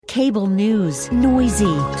Cable news,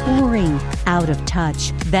 noisy, boring, out of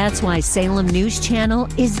touch. That's why Salem News Channel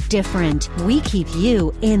is different. We keep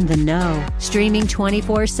you in the know. Streaming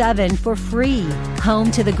 24/7 for free.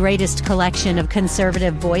 Home to the greatest collection of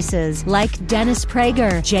conservative voices like Dennis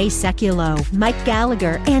Prager, Jay Sekulow, Mike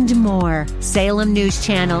Gallagher, and more. Salem News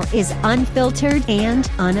Channel is unfiltered and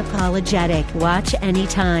unapologetic. Watch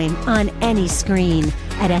anytime, on any screen,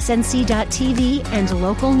 at snc.tv and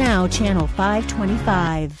Local Now Channel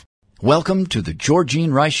 525. Welcome to the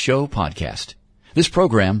Georgene Rice Show podcast. This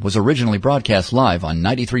program was originally broadcast live on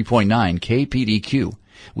 93.9 KPDQ.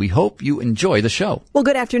 We hope you enjoy the show. Well,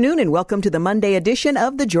 good afternoon and welcome to the Monday edition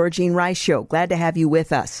of the Georgene Rice Show. Glad to have you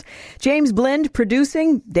with us. James Blend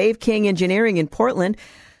producing, Dave King engineering in Portland,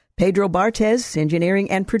 Pedro Bartez engineering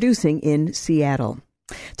and producing in Seattle.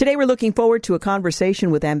 Today we're looking forward to a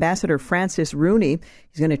conversation with Ambassador Francis Rooney.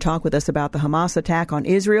 He's going to talk with us about the Hamas attack on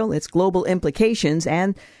Israel, its global implications,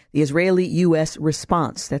 and the Israeli-U.S.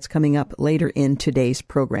 response. That's coming up later in today's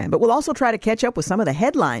program. But we'll also try to catch up with some of the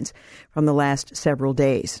headlines from the last several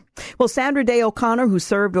days. Well, Sandra Day O'Connor, who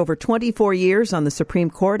served over 24 years on the Supreme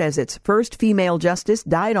Court as its first female justice,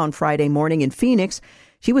 died on Friday morning in Phoenix.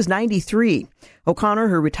 She was 93. O'Connor,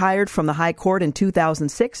 who retired from the High Court in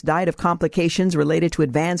 2006, died of complications related to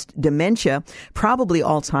advanced dementia, probably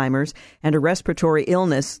Alzheimer's, and a respiratory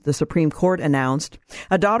illness, the Supreme Court announced.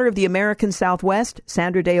 A daughter of the American Southwest,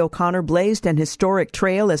 Sandra Day O'Connor blazed an historic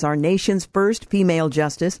trail as our nation's first female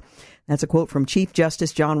justice. That's a quote from Chief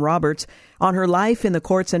Justice John Roberts on her life in the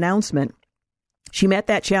court's announcement. She met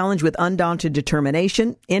that challenge with undaunted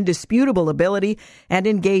determination, indisputable ability, and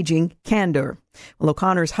engaging candor. Well,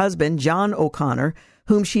 O'Connor's husband, John O'Connor,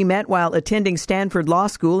 whom she met while attending Stanford Law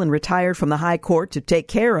School and retired from the High Court to take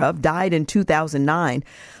care of, died in 2009.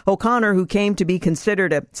 O'Connor, who came to be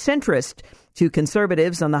considered a centrist to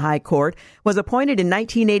conservatives on the High Court, was appointed in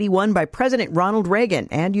 1981 by President Ronald Reagan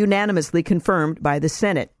and unanimously confirmed by the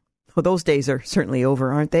Senate. Well, those days are certainly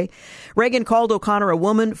over, aren't they? Reagan called O'Connor a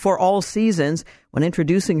woman for all seasons when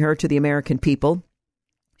introducing her to the American people.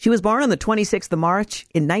 She was born on the 26th of March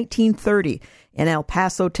in 1930 in El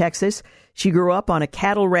Paso, Texas. She grew up on a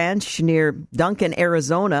cattle ranch near Duncan,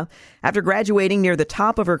 Arizona. After graduating near the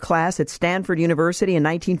top of her class at Stanford University in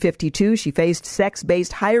 1952, she faced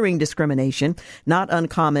sex-based hiring discrimination, not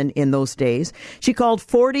uncommon in those days. She called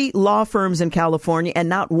 40 law firms in California, and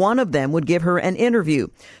not one of them would give her an interview.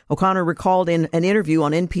 O'Connor recalled in an interview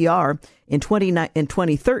on NPR in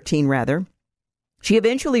 2013, She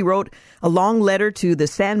eventually wrote a long letter to the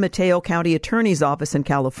San Mateo County Attorney's Office in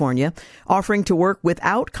California, offering to work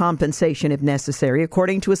without compensation if necessary,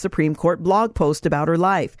 according to a Supreme Court blog post about her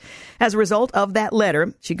life. As a result of that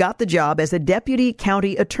letter, she got the job as a deputy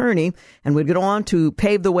county attorney and would go on to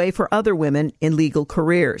pave the way for other women in legal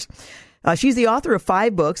careers. She's the author of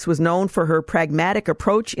 5 books, was known for her pragmatic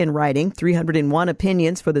approach in writing, 301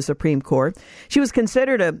 opinions for the Supreme Court. She was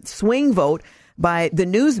considered a swing vote by the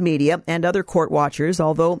news media and other court watchers,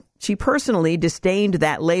 although she personally disdained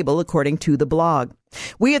that label, according to the blog.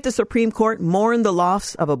 We at the Supreme Court mourn the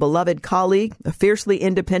loss of a beloved colleague, a fiercely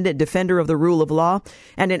independent defender of the rule of law,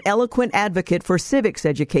 and an eloquent advocate for civics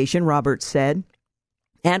education, Roberts said.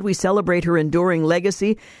 And we celebrate her enduring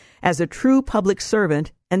legacy as a true public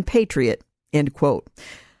servant and patriot, end quote.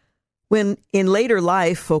 When in later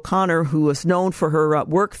life, O'Connor, who was known for her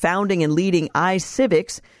work founding and leading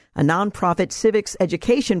iCivics, a nonprofit civics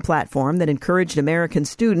education platform that encouraged American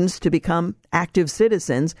students to become active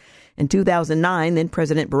citizens. In 2009, then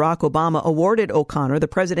President Barack Obama awarded O'Connor the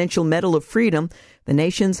Presidential Medal of Freedom, the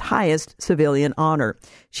nation's highest civilian honor.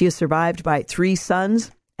 She is survived by 3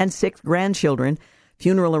 sons and 6 grandchildren.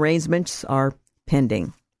 Funeral arrangements are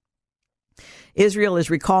pending. Israel is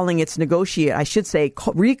recalling its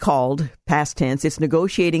recalled, past tense, its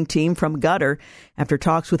negotiating team from Qatar after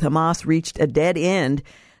talks with Hamas reached a dead end.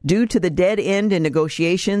 Due to the dead end in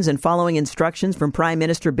negotiations and following instructions from Prime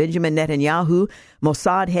Minister Benjamin Netanyahu,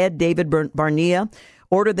 Mossad head David Barnea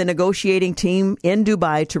ordered the negotiating team in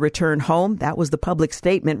Dubai to return home. That was the public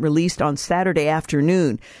statement released on Saturday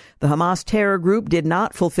afternoon. The Hamas terror group did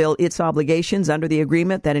not fulfill its obligations under the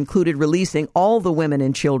agreement that included releasing all the women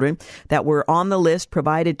and children that were on the list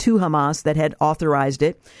provided to Hamas that had authorized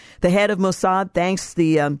it. The head of Mossad thanks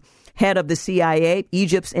the head of the CIA,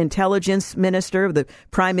 Egypt's intelligence minister, the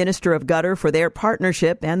prime minister of Qatar for their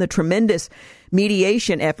partnership and the tremendous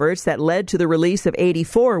mediation efforts that led to the release of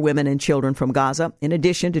 84 women and children from Gaza, in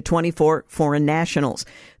addition to 24 foreign nationals.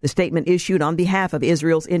 The statement issued on behalf of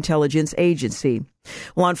Israel's intelligence agency.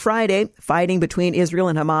 Well, on Friday, fighting between Israel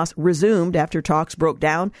and Hamas resumed after talks broke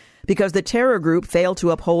down because the terror group failed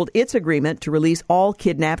to uphold its agreement to release all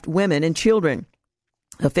kidnapped women and children.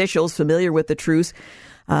 Officials familiar with the truce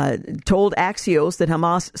told Axios that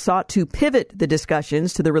Hamas sought to pivot the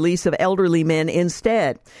discussions to the release of elderly men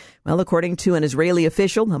instead. Well, according to an Israeli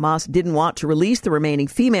official, Hamas didn't want to release the remaining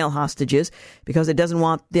female hostages because it doesn't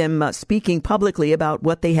want them speaking publicly about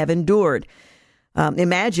what they have endured.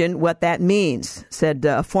 Imagine what that means, said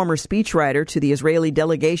a former speechwriter to the Israeli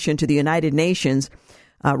delegation to the United Nations,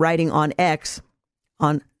 writing on X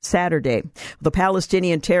on Saturday. The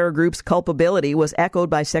Palestinian terror group's culpability was echoed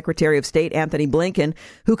by Secretary of State Anthony Blinken,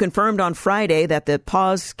 who confirmed on Friday that the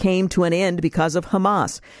pause came to an end because of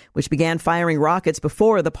Hamas, which began firing rockets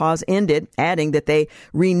before the pause ended, adding that they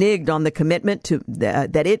reneged on the commitment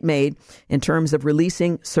that it made in terms of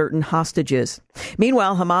releasing certain hostages.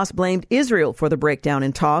 Meanwhile, Hamas blamed Israel for the breakdown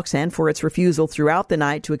in talks and for its refusal throughout the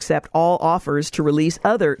night to accept all offers to release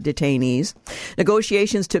other detainees.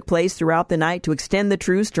 Negotiations took place throughout the night to extend the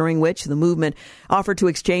truce, during which the movement offered to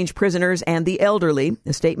exchange prisoners and the elderly.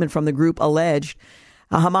 A statement from the group alleged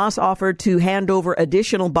Hamas offered to hand over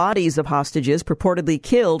additional bodies of hostages purportedly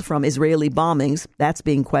killed from Israeli bombings. That's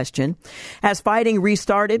being questioned. As fighting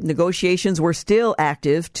restarted, negotiations were still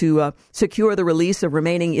active to secure the release of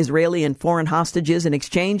remaining Israeli and foreign hostages in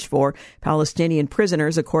exchange for Palestinian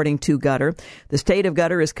prisoners, according to Qatar. The state of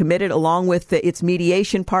Qatar is committed, along with its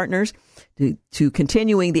mediation partners, to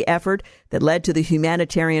continuing the effort that led to the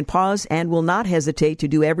humanitarian pause and will not hesitate to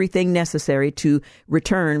do everything necessary to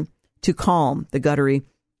return to calm, the Qatari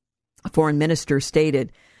foreign minister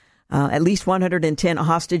stated. At least 110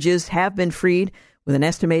 hostages have been freed, with an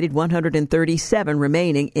estimated 137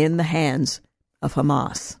 remaining in the hands of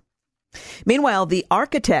Hamas. Meanwhile, the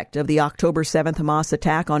architect of the October 7th Hamas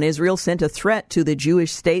attack on Israel sent a threat to the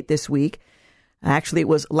Jewish state this week. Actually, it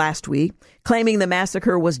was last week, claiming the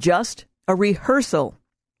massacre was just a rehearsal.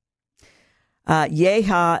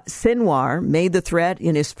 Yeha Sinwar made the threat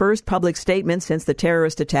in his first public statement since the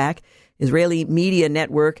terrorist attack. Israeli media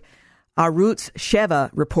network Arutz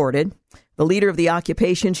Sheva reported. The leader of the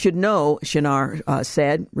occupation should know, Shinar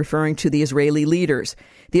said, referring to the Israeli leaders.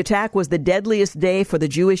 The attack was the deadliest day for the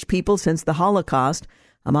Jewish people since the Holocaust.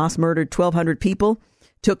 Hamas murdered 1,200 people,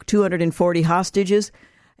 took 240 hostages,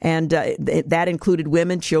 and that included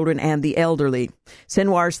women, children, and the elderly.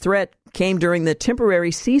 Sinwar's threat came during the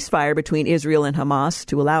temporary ceasefire between Israel and Hamas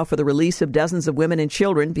to allow for the release of dozens of women and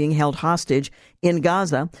children being held hostage in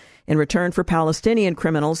Gaza in return for Palestinian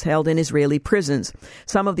criminals held in Israeli prisons.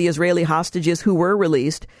 Some of the Israeli hostages who were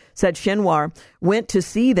released said Sinwar went to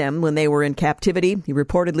see them when they were in captivity. He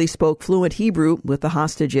reportedly spoke fluent Hebrew with the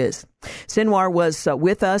hostages. Sinwar was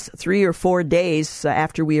with us 3 or 4 days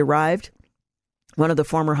after we arrived. One of the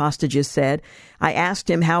former hostages said, I asked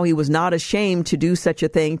him how he was not ashamed to do such a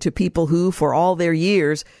thing to people who, for all their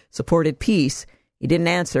years, supported peace. He didn't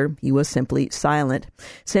answer. He was simply silent.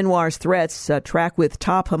 Sinwar's threats track with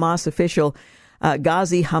top Hamas official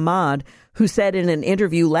Ghazi Hamad, who said in an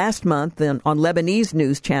interview last month on Lebanese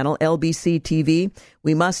news channel LBC TV,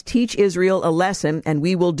 we must teach Israel a lesson, and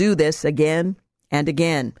we will do this again and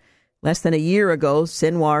again. Less than a year ago,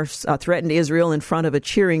 Sinwar threatened Israel in front of a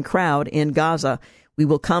cheering crowd in Gaza. We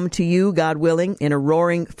will come to you, God willing, in a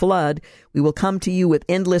roaring flood. We will come to you with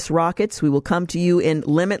endless rockets. We will come to you in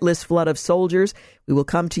limitless flood of soldiers. We will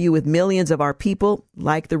come to you with millions of our people,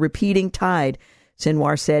 like the repeating tide,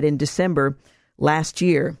 Sinwar said in December last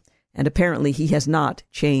year. And apparently he has not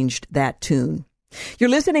changed that tune. You're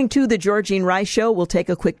listening to The Georgene Rice Show. We'll take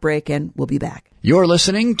a quick break and we'll be back. You're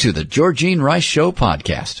listening to The Georgene Rice Show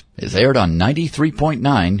podcast. It's aired on 93.9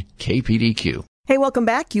 KPDQ. Hey, welcome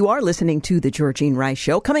back. You are listening to The Georgene Rice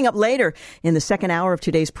Show. Coming up later in the second hour of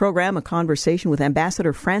today's program, a conversation with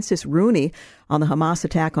Ambassador Francis Rooney on the Hamas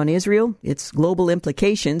attack on Israel, its global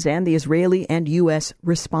implications, and the Israeli and U.S.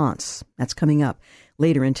 response. That's coming up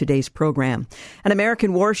later in today's program. An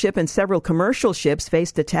American warship and several commercial ships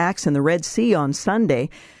faced attacks in the Red Sea on Sunday.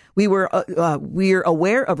 We're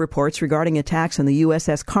aware of reports regarding attacks on the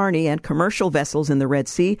USS Carney and commercial vessels in the Red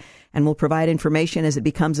Sea, and will provide information as it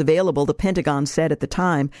becomes available, the Pentagon said at the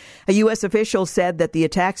time. A U.S. official said that the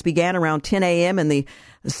attacks began around 10 a.m. in the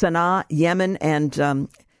Sana'a, Yemen, and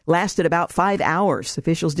lasted about 5 hours.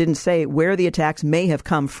 Officials didn't say where the attacks may have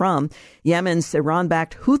come from. Yemen's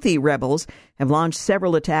Iran-backed Houthi rebels have launched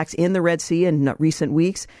several attacks in the Red Sea in recent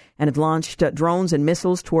weeks and have launched drones and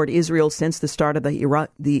missiles toward Israel since the start of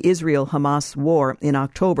the Israel-Hamas war in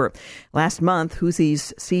October. Last month,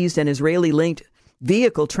 Houthis seized an Israeli-linked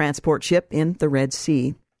vehicle transport ship in the Red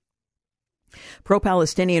Sea.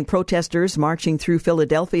 Pro-Palestinian protesters marching through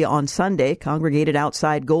Philadelphia on Sunday congregated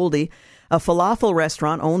outside Goldie, a falafel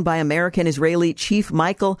restaurant owned by American-Israeli Chief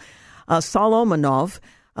Michael Solomonov,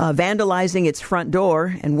 vandalizing its front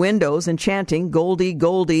door and windows and chanting, "Goldie,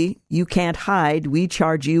 Goldie, you can't hide. We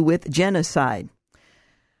charge you with genocide."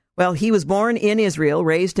 Well, he was born in Israel,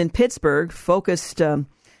 raised in Pittsburgh, focused on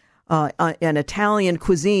Italian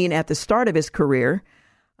cuisine at the start of his career.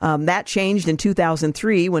 That changed in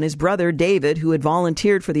 2003 when his brother David, who had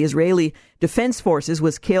volunteered for the Israeli Defense Forces,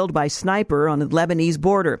 was killed by sniper on the Lebanese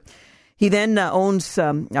border. He then now owns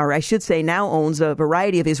a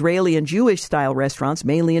variety of Israeli and Jewish-style restaurants,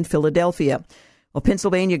 mainly in Philadelphia. Well,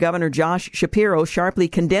 Pennsylvania Governor Josh Shapiro sharply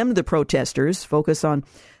condemned the protesters' focus on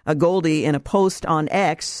Goldie in a post on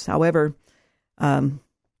X. However,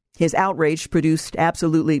 his outrage produced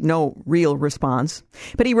absolutely no real response.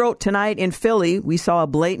 But he wrote, "Tonight in Philly, we saw a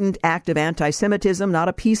blatant act of anti-Semitism, not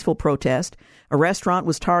a peaceful protest. A restaurant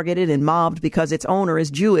was targeted and mobbed because its owner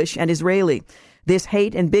is Jewish and Israeli. This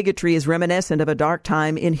hate and bigotry is reminiscent of a dark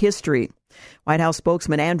time in history." White House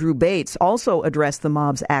spokesman Andrew Bates also addressed the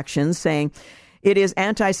mob's actions, saying, "It is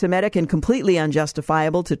anti-Semitic and completely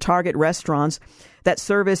unjustifiable to target restaurants that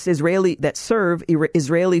serve Israeli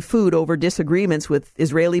food over disagreements with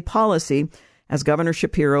Israeli policy, as Governor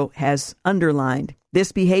Shapiro has underlined.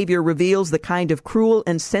 This behavior reveals the kind of cruel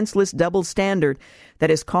and senseless double standard that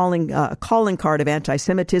is a calling card of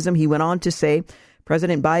anti-Semitism." He went on to say,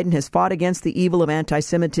 "President Biden has fought against the evil of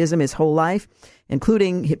anti-Semitism his whole life,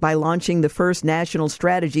 including by launching the first national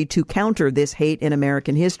strategy to counter this hate in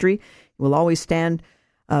American history. He will always stand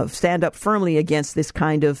up firmly against this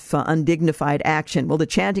kind of undignified action." Well, the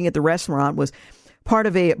chanting at the restaurant was part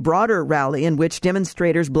of a broader rally in which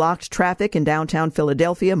demonstrators blocked traffic in downtown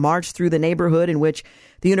Philadelphia, marched through the neighborhood in which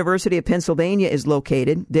the University of Pennsylvania is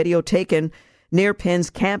located. Video taken near Penn's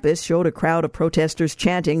campus showed a crowd of protesters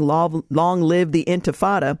chanting, "Long live the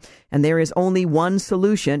Intifada, and there is only one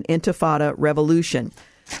solution, Intifada revolution,"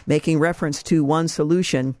 making reference to one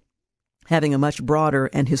solution having a much broader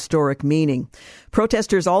and historic meaning.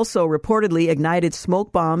 Protesters also reportedly ignited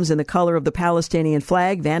smoke bombs in the color of the Palestinian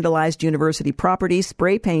flag, vandalized university property,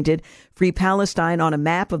 spray painted Free Palestine on a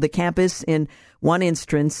map of the campus in one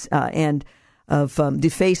instance, and of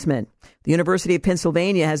defacement. The University of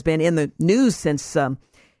Pennsylvania has been in the news since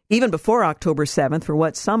even before October 7th for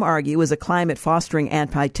what some argue is a climate fostering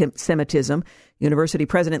anti-Semitism. University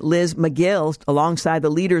President Liz McGill, alongside the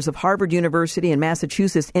leaders of Harvard University and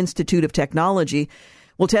Massachusetts Institute of Technology,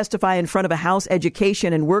 will testify in front of a House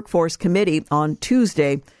Education and Workforce Committee on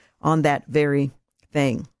Tuesday on that very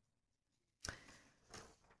thing.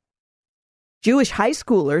 Jewish high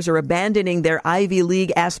schoolers are abandoning their Ivy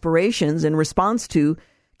League aspirations in response to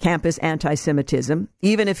campus anti-Semitism.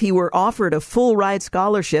 Even if he were offered a full-ride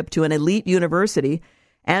scholarship to an elite university,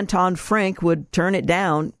 Anton Frank would turn it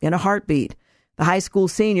down in a heartbeat. The high school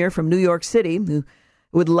senior from New York City, who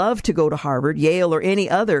would love to go to Harvard, Yale, or any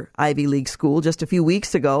other Ivy League school just a few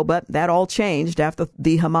weeks ago, but that all changed after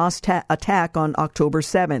the Hamas attack on October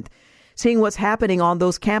 7th. Seeing what's happening on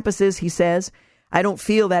those campuses, he says, "I don't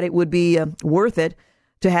feel that it would be worth it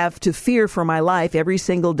to have to fear for my life every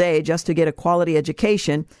single day just to get a quality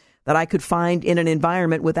education that I could find in an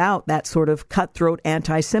environment without that sort of cutthroat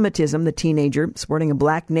anti-Semitism," the teenager, sporting a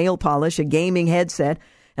black nail polish, a gaming headset,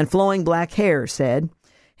 and flowing black hair, said.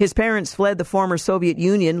 His parents fled the former Soviet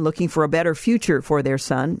Union looking for a better future for their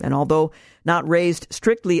son, and although not raised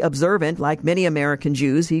strictly observant like many American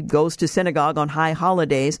Jews, he goes to synagogue on high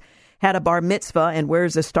holidays, had a bar mitzvah, and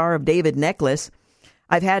wears a Star of David necklace.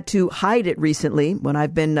 "I've had to hide it recently when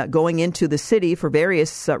I've been going into the city for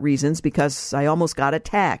various reasons because I almost got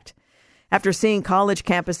attacked." After seeing college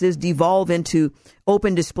campuses devolve into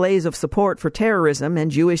open displays of support for terrorism and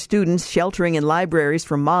Jewish students sheltering in libraries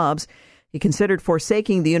from mobs, he considered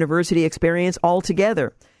forsaking the university experience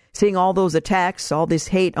altogether. "Seeing all those attacks, all this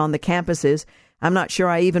hate on the campuses, I'm not sure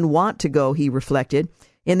I even want to go," he reflected.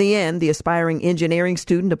 In the end, the aspiring engineering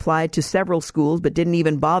student applied to several schools but didn't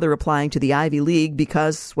even bother applying to the Ivy League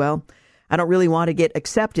because, well, "I don't really want to get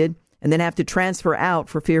accepted and then have to transfer out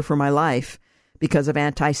for fear for my life because of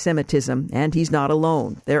anti-Semitism." And he's not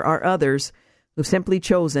alone. There are others who've simply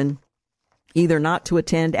chosen either not to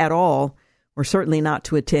attend at all or certainly not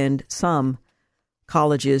to attend some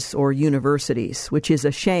colleges or universities, which is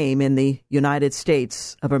a shame in the United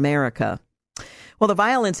States of America. Well, the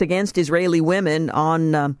violence against Israeli women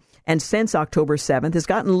on and since October 7th has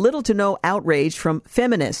gotten little to no outrage from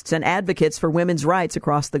feminists and advocates for women's rights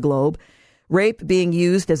across the globe. Rape being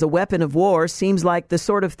used as a weapon of war seems like the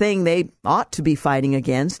sort of thing they ought to be fighting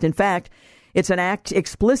against. In fact, it's an act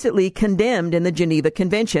explicitly condemned in the Geneva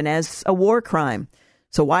Convention as a war crime.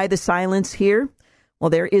 So why the silence here? Well,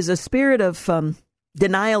 there is a spirit of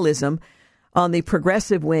denialism on the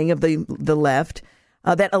progressive wing of the left.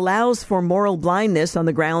 that allows for moral blindness on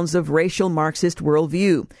the grounds of racial Marxist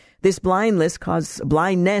worldview. This blindness causes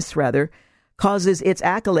its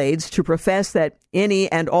accolades to profess that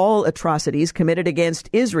any and all atrocities committed against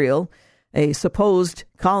Israel, a supposed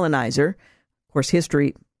colonizer, of course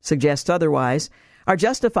history suggests otherwise, are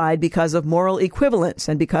justified because of moral equivalence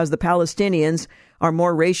and because the Palestinians are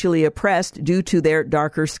more racially oppressed due to their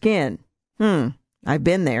darker skin. I've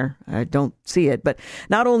been there. I don't see it. But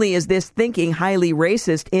not only is this thinking highly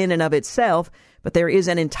racist in and of itself, but there is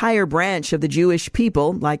an entire branch of the Jewish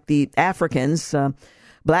people, like the Africans,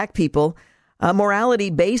 black people.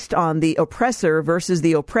 Morality based on the oppressor versus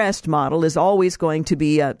the oppressed model is always going to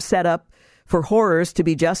be set up for horrors to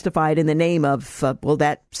be justified in the name of,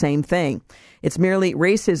 that same thing. It's merely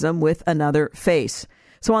racism with another face.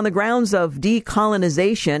 So on the grounds of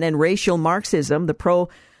decolonization and racial Marxism, the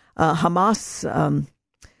pro-Hamas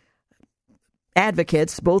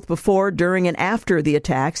advocates, both before, during, and after the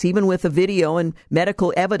attacks, even with the video and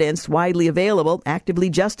medical evidence widely available, actively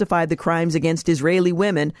justified the crimes against Israeli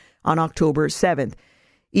women on October 7th.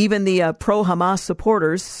 Even the pro-Hamas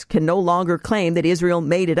supporters can no longer claim that Israel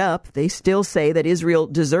made it up. They still say that Israel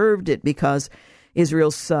deserved it because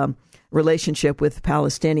Israel's relationship with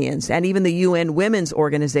Palestinians. And even the UN Women's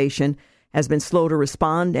Organization has been slow to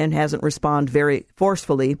respond and hasn't responded very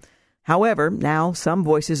forcefully. However, now some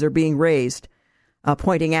voices are being raised,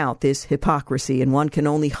 pointing out this hypocrisy, and one can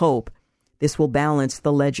only hope this will balance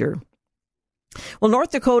the ledger. Well,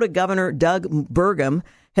 North Dakota Governor Doug Burgum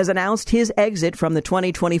has announced his exit from the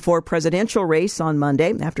 2024 presidential race on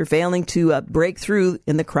Monday after failing to break through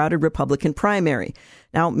in the crowded Republican primary.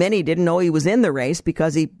 Now, many didn't know he was in the race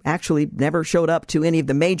because he actually never showed up to any of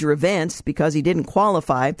the major events because he didn't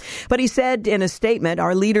qualify. But he said in a statement,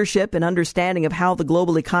 our leadership and understanding of how the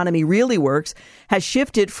global economy really works has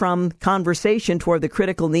shifted from conversation toward the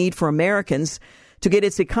critical need for Americans to get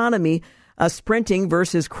its economy sprinting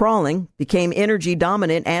versus crawling, became energy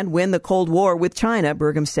dominant and win the Cold War with China,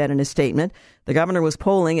 Burgum said in a statement. The governor was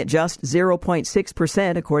polling at just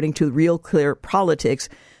 0.6%, according to Real Clear Politics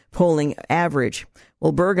polling average.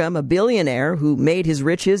 Well, Burgum, a billionaire who made his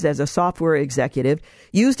riches as a software executive,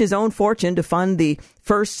 used his own fortune to fund the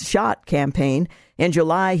First Shot campaign. In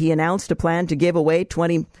July, he announced a plan to give away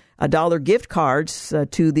 $20 gift cards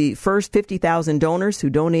to the first 50,000 donors who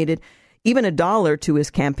donated even $1 to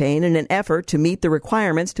his campaign in an effort to meet the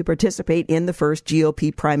requirements to participate in the first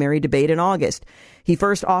GOP primary debate in August. He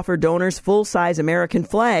first offered donors full-size American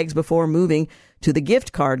flags before moving to the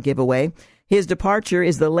gift card giveaway. His departure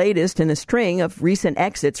is the latest in a string of recent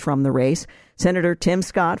exits from the race. Senator Tim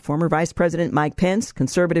Scott, former Vice President Mike Pence,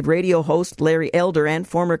 conservative radio host Larry Elder, and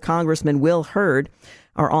former Congressman Will Hurd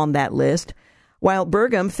are on that list. While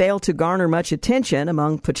Burgum failed to garner much attention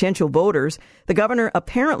among potential voters, the governor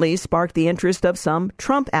apparently sparked the interest of some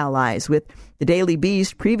Trump allies, with the Daily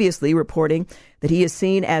Beast previously reporting that he is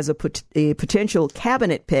seen as a potential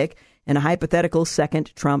cabinet pick in a hypothetical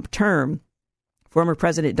second Trump term. Former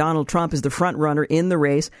President Donald Trump is the front-runner in the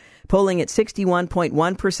race, polling at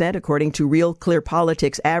 61.1%, according to Real Clear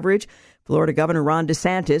Politics average. Florida Governor Ron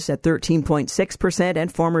DeSantis at 13.6%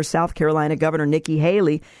 and former South Carolina Governor Nikki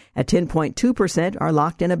Haley at 10.2% are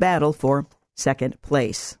locked in a battle for second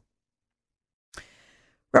place.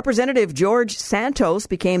 Representative George Santos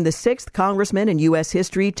became the sixth congressman in U.S.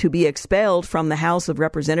 history to be expelled from the House of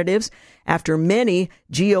Representatives after many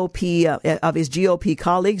of his GOP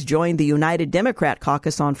colleagues joined the United Democrat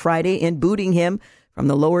caucus on Friday in booting him from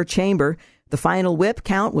the lower chamber. The final whip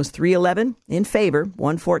count was 311 in favor,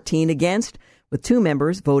 114 against, with 2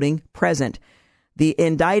 members voting present. The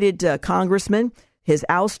indicted congressman, his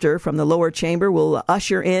ouster from the lower chamber, will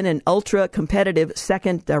usher in an ultra-competitive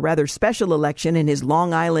second, special election in his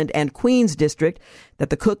Long Island and Queens district that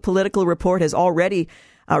the Cook Political Report has already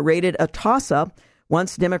rated a toss-up.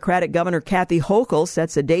 Once Democratic Governor Kathy Hochul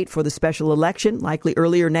sets a date for the special election, likely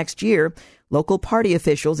earlier next year, local party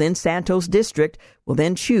officials in Santos district will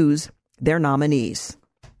then choose their nominees.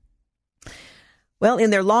 Well,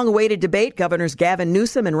 in their long-awaited debate, Governors Gavin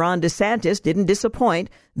Newsom and Ron DeSantis didn't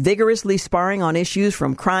disappoint, vigorously sparring on issues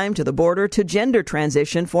from crime to the border to gender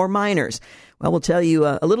transition for minors. Well, we'll tell you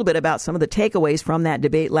a little bit about some of the takeaways from that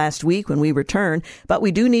debate last week when we return, but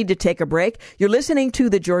we do need to take a break. You're listening to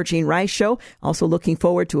The Georgene Rice Show. Also looking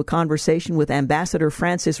forward to a conversation with Ambassador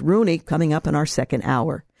Francis Rooney coming up in our second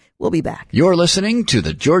hour. We'll be back. You're listening to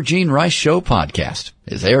the Georgene Rice Show podcast.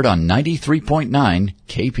 It's aired on 93.9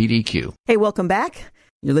 KPDQ. Hey, welcome back.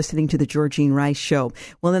 You're listening to the Georgene Rice Show.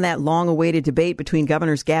 Well, in that long-awaited debate between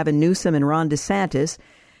Governors Gavin Newsom and Ron DeSantis,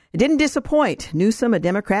 it didn't disappoint. Newsom, a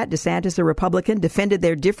Democrat, DeSantis, a Republican, defended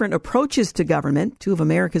their different approaches to government, two of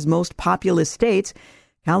America's most populous states,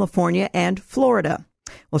 California, and Florida.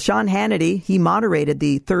 Well, Sean Hannity, he moderated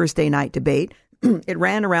the Thursday night debate. It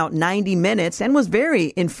ran around 90 minutes and was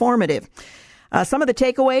very informative. Some of the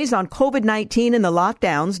takeaways on COVID-19 and the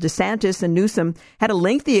lockdowns. DeSantis and Newsom had a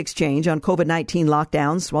lengthy exchange on COVID-19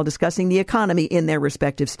 lockdowns while discussing the economy in their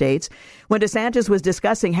respective states. When DeSantis was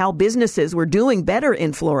discussing how businesses were doing better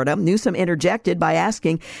in Florida, Newsom interjected by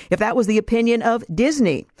asking if that was the opinion of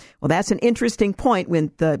Disney. Well, that's an interesting point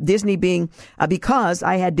with Disney being because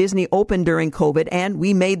I had Disney open during COVID and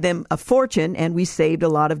we made them a fortune and we saved a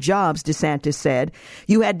lot of jobs, DeSantis said.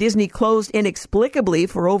 You had Disney closed inexplicably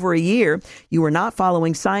for over a year. You were not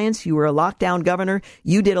following science. You were a lockdown governor.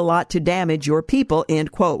 You did a lot to damage your people,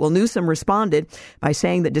 end quote. Well, Newsom responded by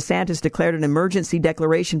saying that DeSantis declared an emergency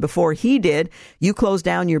declaration before he did. You closed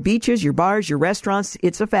down your beaches, your bars, your restaurants.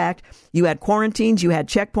 It's a fact. You had quarantines. You had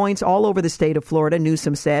checkpoints all over the state of Florida,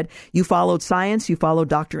 Newsom said. You followed science. You followed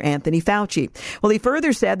Dr. Anthony Fauci. Well, he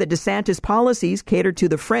further said that DeSantis' policies catered to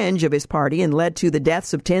the fringe of his party and led to the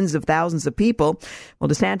deaths of tens of thousands of people. Well,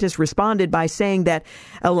 DeSantis responded by saying that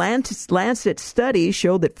a Lancet study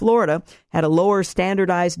showed that Florida had a lower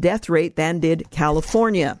standardized death rate than did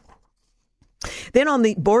California. Then on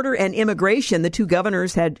the border and immigration, the two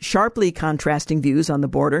governors had sharply contrasting views on the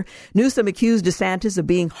border. Newsom accused DeSantis of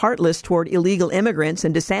being heartless toward illegal immigrants,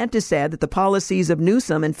 and DeSantis said that the policies of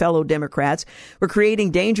Newsom and fellow Democrats were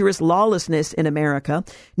creating dangerous lawlessness in America.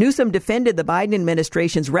 Newsom defended the Biden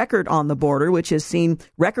administration's record on the border, which has seen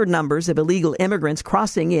record numbers of illegal immigrants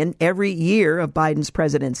crossing in every year of Biden's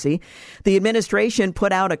presidency. The administration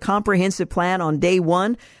put out a comprehensive plan on day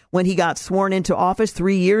one when he got sworn into office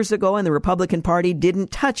 3 years ago, and the Republican Party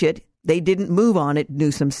didn't touch it. They didn't move on it,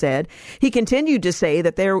 Newsom said. He continued to say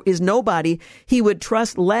that there is nobody he would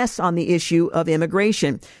trust less on the issue of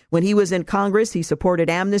immigration. When he was in Congress, he supported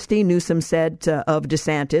amnesty, Newsom said of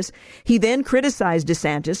DeSantis. He then criticized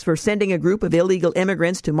DeSantis for sending a group of illegal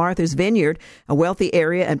immigrants to Martha's Vineyard, a wealthy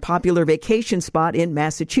area and popular vacation spot in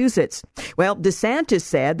Massachusetts. Well, DeSantis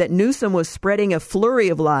said that Newsom was spreading a flurry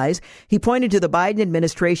of lies. He pointed to the Biden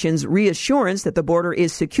administration's reassurance that the border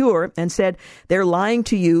is secure and said, "They're lying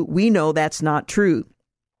to you. We know that's not true."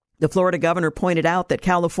 The Florida governor pointed out that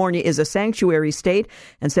California is a sanctuary state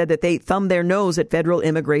and said that they thumb their nose at federal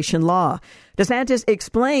immigration law. DeSantis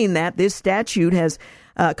explained that this statute has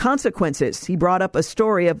consequences. He brought up a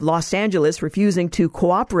story of Los Angeles refusing to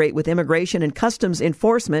cooperate with immigration and customs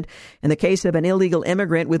enforcement in the case of an illegal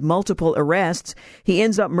immigrant with multiple arrests. He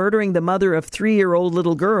ends up murdering the mother of 3-year-old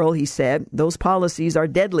little girl, he said. Those policies are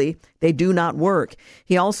deadly. They do not work.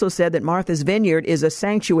 He also said that Martha's Vineyard is a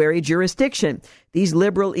sanctuary jurisdiction. These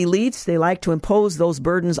liberal elites, they like to impose those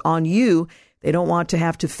burdens on you. They don't want to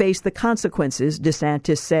have to face the consequences,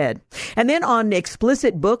 DeSantis said. And then on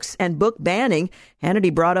explicit books and book banning,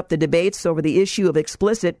 Hannity brought up the debates over the issue of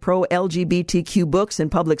explicit pro-LGBTQ books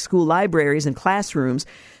in public school libraries and classrooms.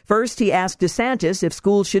 First, he asked DeSantis if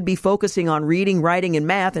schools should be focusing on reading, writing, and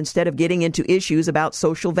math instead of getting into issues about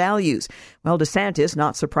social values. Well, DeSantis,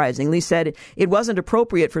 not surprisingly, said it wasn't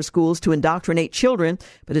appropriate for schools to indoctrinate children,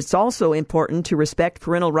 but it's also important to respect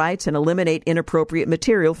parental rights and eliminate inappropriate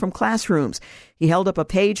material from classrooms. He held up a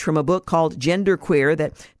page from a book called Genderqueer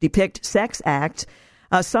that depicts sex acts.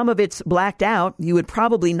 Some of it's blacked out. You would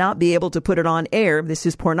probably not be able to put it on air. This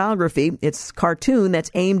is pornography. It's cartoon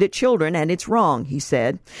that's aimed at children, and it's wrong, he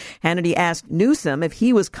said. Hannity asked Newsom if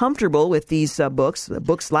he was comfortable with these books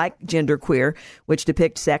like Genderqueer, which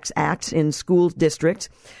depict sex acts in school districts.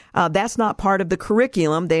 That's not part of the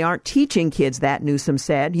curriculum. They aren't teaching kids that, Newsom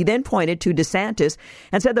said. He then pointed to DeSantis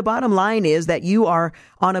and said the bottom line is that you are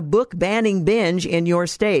on a book banning binge in your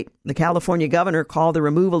state. The California governor called the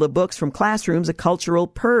removal of books from classrooms a cultural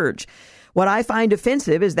purge. What I find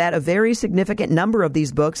offensive is that a very significant number of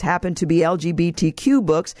these books happen to be LGBTQ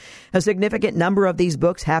books. A significant number of these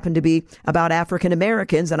books happen to be about African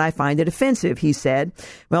Americans, and I find it offensive, he said.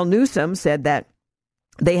 Well, Newsom said that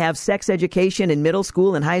they have sex education in middle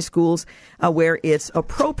school and high schools where it's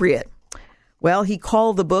appropriate. Well, he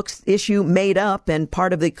called the book's issue made up and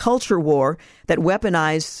part of the culture war that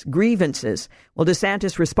weaponized grievances. Well,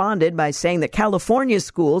 DeSantis responded by saying that California's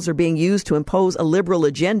schools are being used to impose a liberal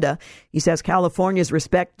agenda. He says California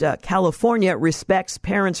respects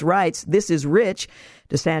parents' rights. This is rich,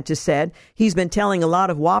 DeSantis said. He's been telling a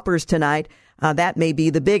lot of whoppers tonight That may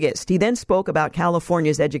be the biggest. He then spoke about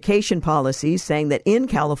California's education policies, saying that in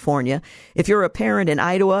California, if you're a parent in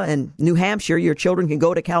Iowa and New Hampshire, your children can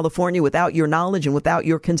go to California without your knowledge and without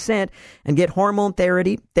your consent and get hormone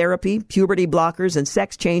therapy, puberty blockers, and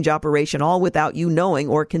sex change operation, all without you knowing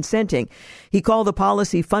or consenting. He called the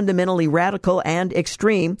policy fundamentally radical and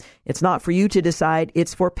extreme. It's not for you to decide.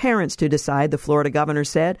 It's for parents to decide, the Florida governor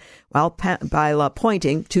said, while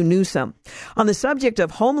pointing to Newsom. On the subject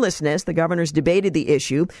of homelessness, the governors debated the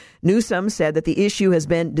issue. Newsom said that the issue has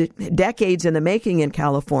been decades in the making in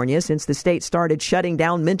California since the state started shutting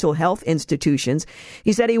down mental health institutions.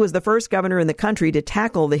 He said he was the first governor in the country to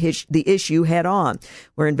tackle the issue head on.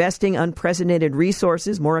 We're investing unprecedented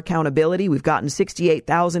resources, more accountability. We've gotten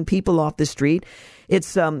 68,000 people off the street.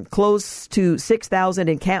 It's close to 6,000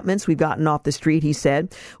 encampments we've gotten off the street, he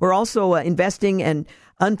said. We're also investing in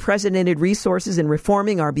unprecedented resources in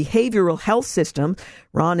reforming our behavioral health system.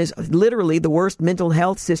 Ron is literally the worst mental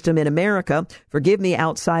health system in America, forgive me,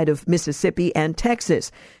 outside of Mississippi and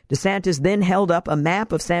Texas. DeSantis then held up a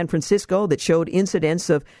map of San Francisco that showed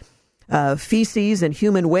incidents of feces and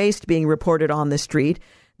human waste being reported on the street.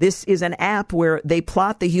 This is an app where they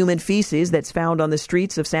plot the human feces that's found on the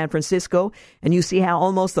streets of San Francisco, and you see how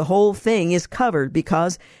almost the whole thing is covered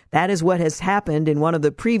because that is what has happened in one of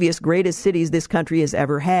the previous greatest cities this country has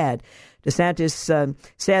ever had. DeSantis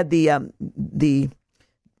said the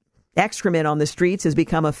excrement on the streets has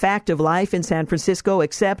become a fact of life in San Francisco,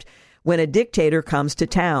 except when a dictator comes to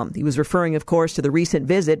town. He was referring, of course, to the recent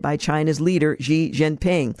visit by China's leader, Xi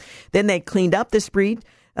Jinping. Then they cleaned up the street.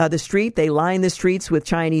 They lined the streets with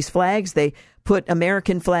Chinese flags. They put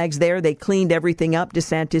American flags there. They cleaned everything up,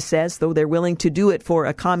 DeSantis says, though they're willing to do it for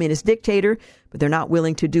a communist dictator, but they're not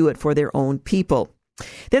willing to do it for their own people.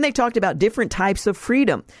 Then they talked about different types of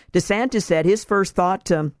freedom. DeSantis said his first thought,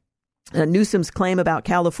 Newsom's claim about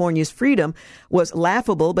California's freedom was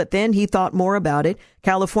laughable, but then he thought more about it.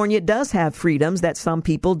 California does have freedoms that some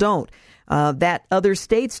people don't. That other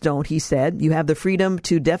states don't, he said. You have the freedom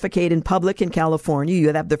to defecate in public in California.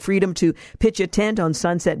 You have the freedom to pitch a tent on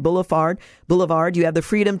Sunset Boulevard. You have the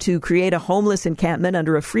freedom to create a homeless encampment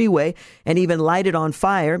under a freeway and even light it on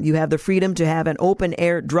fire. You have the freedom to have an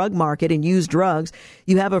open-air drug market and use drugs.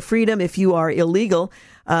 You have a freedom, if you are illegal,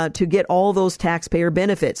 to get all those taxpayer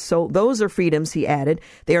benefits. So those are freedoms, he added.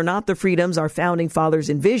 They are not the freedoms our founding fathers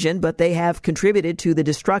envisioned, but they have contributed to the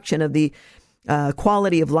destruction of the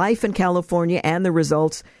quality of life in California, and the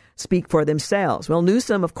results speak for themselves. Well,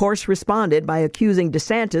 Newsom, of course, responded by accusing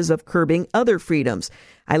DeSantis of curbing other freedoms.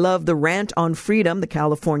 I love the rant on freedom, the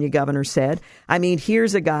California governor said. I mean,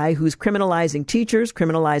 here's a guy who's criminalizing teachers,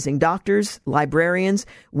 criminalizing doctors, librarians,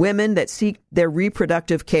 women that seek their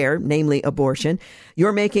reproductive care, namely abortion.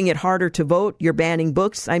 You're making it harder to vote. You're banning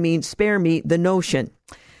books. I mean, spare me the notion.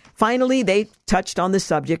 Finally, they touched on the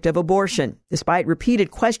subject of abortion. Despite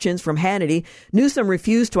repeated questions from Hannity, Newsom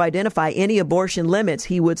refused to identify any abortion limits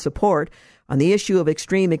he would support. On the issue of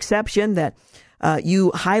extreme exception that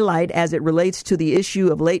you highlight as it relates to the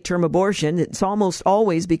issue of late-term abortion, it's almost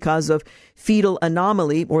always because of fetal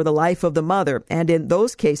anomaly or the life of the mother. And in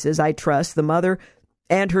those cases, I trust the mother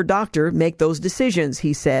and her doctor make those decisions,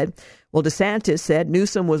 he said. Well, DeSantis said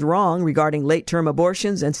Newsom was wrong regarding late-term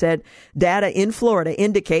abortions and said data in Florida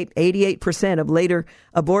indicate 88% of later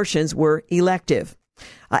abortions were elective.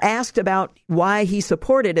 Asked about why he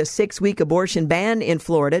supported a 6-week abortion ban in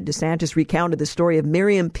Florida, DeSantis recounted the story of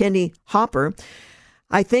Miriam Penny Hopper.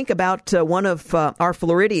 I think about one of our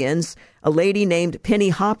Floridians, a lady named Penny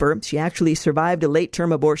Hopper. She actually survived a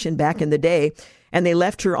late-term abortion back in the day, and they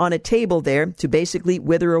left her on a table there to basically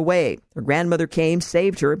wither away. Her grandmother came,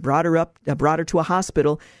 saved her, brought her to a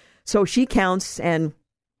hospital. So she counts and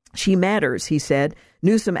she matters, he said.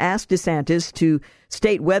 Newsom asked DeSantis to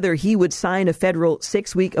state whether he would sign a federal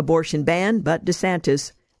 6-week abortion ban, but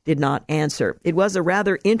DeSantis did not answer. It was a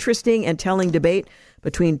rather interesting and telling debate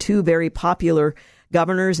between two very popular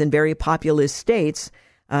governors in very populous states.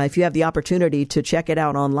 If you have the opportunity to check it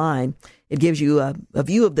out online, it gives you a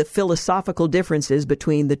view of the philosophical differences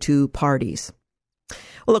between the two parties.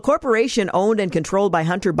 Well, a corporation owned and controlled by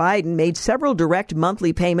Hunter Biden made several direct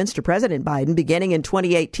monthly payments to President Biden beginning in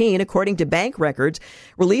 2018, according to bank records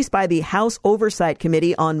released by the House Oversight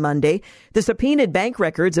Committee on Monday. The subpoenaed bank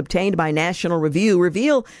records obtained by National Review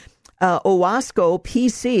reveal Owasco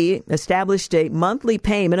PC established a monthly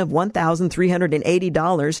payment of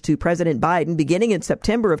 $1,380 to President Biden beginning in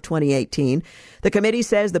September of 2018. The committee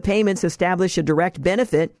says the payments establish a direct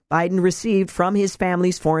benefit Biden received from his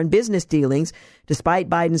family's foreign business dealings, despite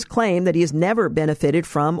Biden's claim that he has never benefited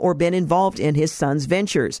from or been involved in his son's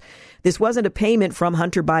ventures. This wasn't a payment from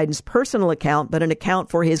Hunter Biden's personal account, but an account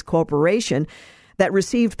for his corporation that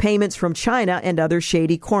received payments from China and other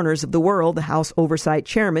shady corners of the world, the House Oversight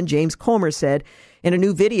Chairman James Comer said in a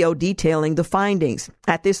new video detailing the findings.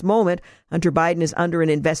 At this moment, Hunter Biden is under an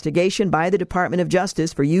investigation by the Department of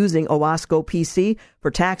Justice for using Owasco PC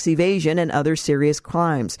for tax evasion and other serious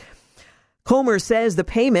crimes. Comer says the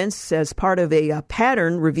payments, as part of a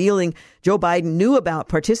pattern revealing Joe Biden knew about,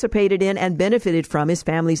 participated in, and benefited from his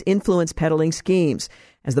family's influence peddling schemes.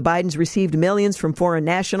 As the Bidens received millions from foreign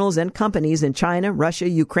nationals and companies in China, Russia,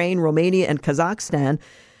 Ukraine, Romania, and Kazakhstan,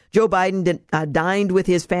 Joe Biden dined with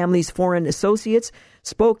his family's foreign associates,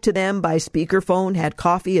 spoke to them by speakerphone, had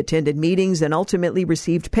coffee, attended meetings, and ultimately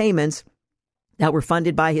received payments that were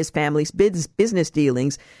funded by his family's business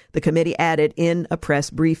dealings, the committee added in a press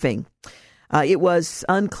briefing. It was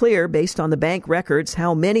unclear, based on the bank records,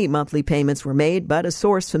 how many monthly payments were made, but a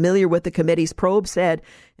source familiar with the committee's probe said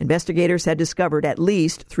investigators had discovered at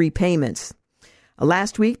least 3 payments.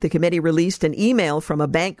 Last week, the committee released an email from a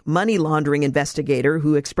bank money laundering investigator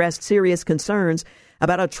who expressed serious concerns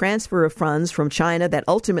about a transfer of funds from China that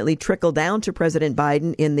ultimately trickled down to President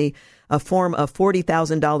Biden in the form of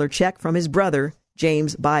 $40,000 check from his brother,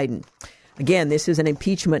 James Biden. Again, this is an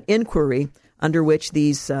impeachment inquiry under which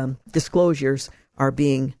these disclosures are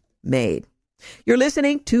being made. You're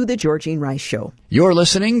listening to The Georgene Rice Show. You're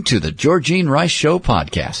listening to The Georgene Rice Show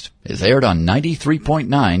podcast. It's aired on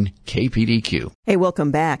 93.9 KPDQ. Hey,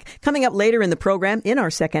 welcome back. Coming up later in the program, in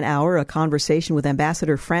our second hour, a conversation with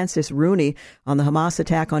Ambassador Francis Rooney on the Hamas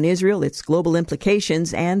attack on Israel, its global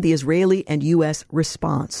implications, and the Israeli and U.S.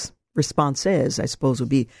 responses, I suppose, would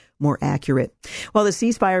be more accurate. While the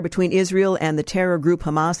ceasefire between Israel and the terror group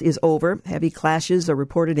Hamas is over, heavy clashes are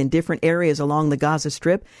reported in different areas along the Gaza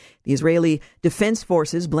Strip. The Israeli Defense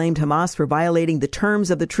Forces blamed Hamas for violating the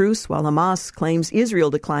terms of the truce, while Hamas claims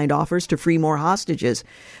Israel declined offers to free more hostages.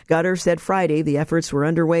 Qatar said Friday the efforts were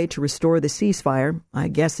underway to restore the ceasefire. My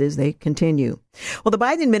guess is they continue. Well, the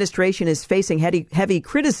Biden administration is facing heavy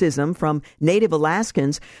criticism from Native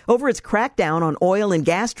Alaskans over its crackdown on oil and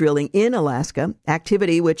gas drilling in Alaska,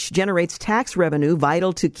 activity which generates tax revenue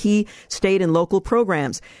vital to key state and local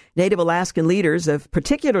programs. Native Alaskan leaders have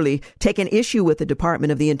particularly taken issue with the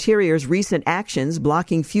Department of the Interior's recent actions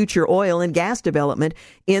blocking future oil and gas development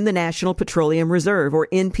in the National Petroleum Reserve, or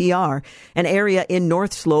NPR, an area in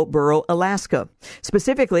North Slope Borough, Alaska,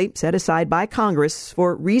 specifically set aside by Congress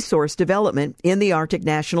for resource development in the Arctic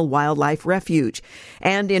National Wildlife Refuge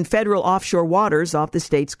and in federal offshore waters off the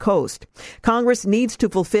state's coast. Congress needs to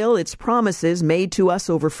fulfill its promises made to us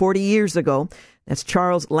over 40 years ago. That's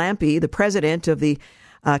Charles Lampe, the president of the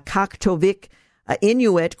Kaktovik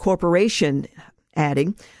Inuit Corporation,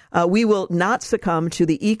 adding, we will not succumb to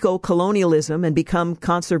the eco-colonialism and become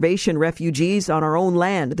conservation refugees on our own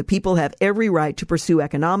land. The people have every right to pursue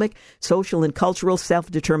economic, social, and cultural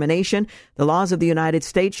self-determination. The laws of the United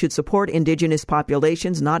States should support indigenous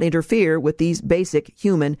populations, not interfere with these basic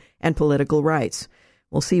human and political rights.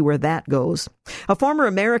 We'll see where that goes. A former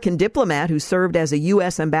American diplomat who served as a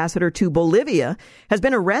U.S. ambassador to Bolivia has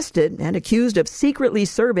been arrested and accused of secretly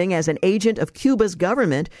serving as an agent of Cuba's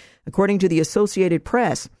government, according to the Associated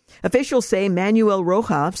Press. Officials say Manuel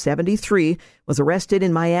Rojas, 73, was arrested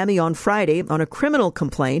in Miami on Friday on a criminal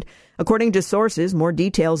complaint. According to sources, more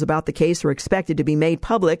details about the case are expected to be made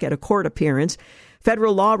public at a court appearance.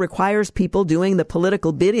 Federal law requires people doing the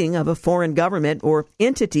political bidding of a foreign government or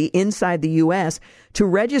entity inside the U.S. to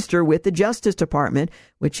register with the Justice Department,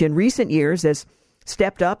 which in recent years has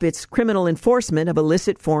stepped up its criminal enforcement of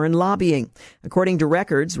illicit foreign lobbying. According to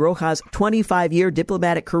records, Rojas' 25-year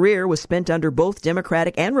diplomatic career was spent under both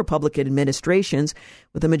Democratic and Republican administrations,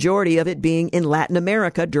 with the majority of it being in Latin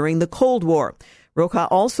America during the Cold War. Rojas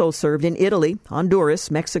also served in Italy,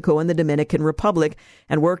 Honduras, Mexico, and the Dominican Republic,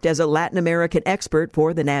 and worked as a Latin American expert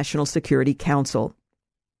for the National Security Council.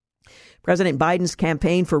 President Biden's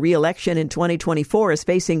campaign for re-election in 2024 is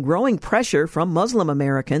facing growing pressure from Muslim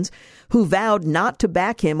Americans who vowed not to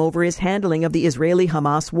back him over his handling of the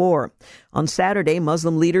Israeli-Hamas war. On Saturday,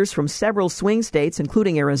 Muslim leaders from several swing states,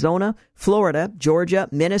 including Arizona, Florida, Georgia,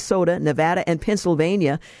 Minnesota, Nevada, and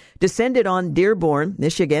Pennsylvania, descended on Dearborn,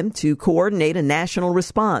 Michigan, to coordinate a national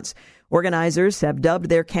response. Organizers have dubbed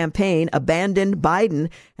their campaign Abandon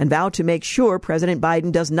Biden and vowed to make sure President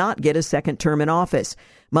Biden does not get a second term in office.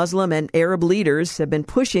 Muslim and Arab leaders have been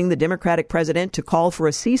pushing the Democratic president to call for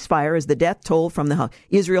a ceasefire as the death toll from the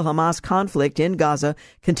Israel-Hamas conflict in Gaza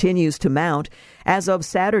continues to mount. As of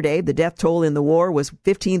Saturday, the death toll in the war was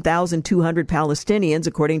 15,200 Palestinians,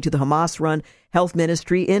 according to the Hamas-run health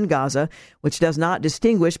ministry in Gaza, which does not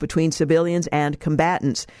distinguish between civilians and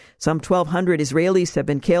combatants. Some 1,200 Israelis have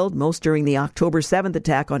been killed, most during the October 7th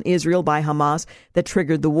attack on Israel by Hamas that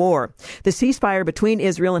triggered the war. The ceasefire between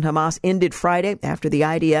Israel and Hamas ended Friday after the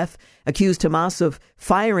IDF accused Hamas of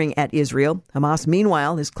firing at Israel. Hamas,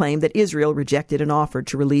 meanwhile, has claimed that Israel rejected an offer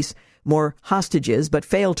to release more hostages, but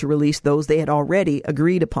failed to release those they had already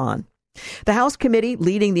agreed upon. The House committee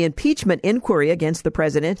leading the impeachment inquiry against the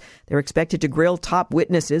president, they're expected to grill top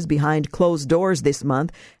witnesses behind closed doors this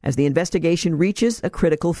month as the investigation reaches a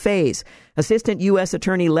critical phase. Assistant U.S.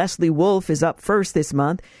 Attorney Leslie Wolf is up first this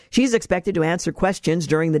month. She's expected to answer questions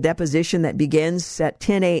during the deposition that begins at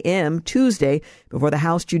 10 a.m. Tuesday before the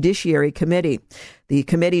House Judiciary Committee. The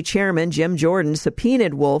committee chairman, Jim Jordan,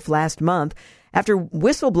 subpoenaed Wolf last month after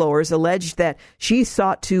whistleblowers alleged that she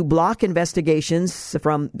sought to block investigations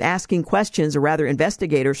from asking questions, or rather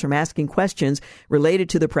investigators from asking questions related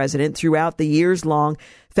to the president throughout the years-long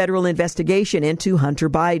federal investigation into Hunter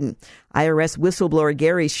Biden. IRS whistleblower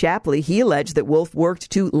Gary Shapley, he alleged that Wolf worked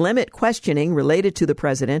to limit questioning related to the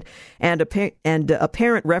president and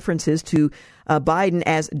apparent references to Biden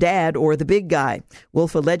as dad or the big guy.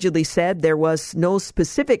 Wolf allegedly said there was no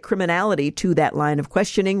specific criminality to that line of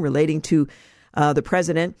questioning relating to the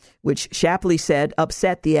president, which Shapley said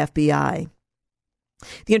upset the FBI.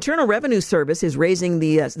 The Internal Revenue Service is raising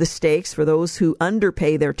the stakes for those who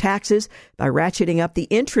underpay their taxes by ratcheting up the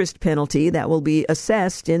interest penalty that will be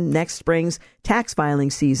assessed in next spring's tax filing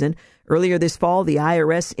season. Earlier this fall, the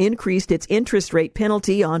IRS increased its interest rate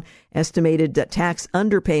penalty on estimated tax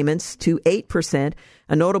underpayments to 8%,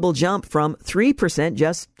 a notable jump from 3%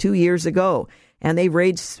 just 2 years ago. And they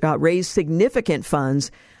raised significant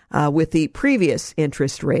funds with the previous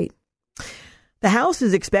interest rate. The House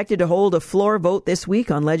is expected to hold a floor vote this week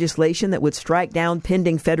on legislation that would strike down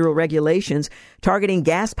pending federal regulations targeting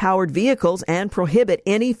gas-powered vehicles and prohibit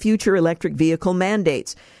any future electric vehicle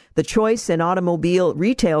mandates. The Choice in Automobile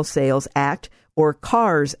Retail Sales Act, or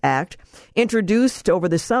CARS Act, introduced over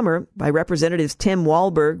the summer by Representatives Tim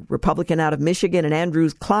Walberg, Republican out of Michigan, and Andrew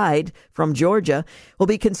Clyde from Georgia, will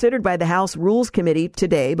be considered by the House Rules Committee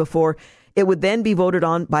today before it would then be voted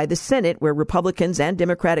on by the Senate, where Republicans and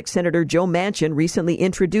Democratic Senator Joe Manchin recently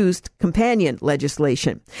introduced companion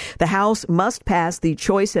legislation. The House must pass the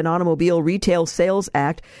Choice in Automobile Retail Sales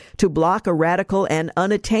Act to block a radical and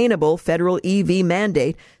unattainable federal EV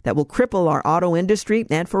mandate that will cripple our auto industry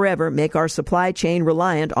and forever make our supply chain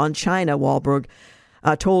reliant on China, Walberg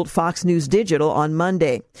told Fox News Digital on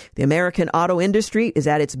Monday. The American auto industry is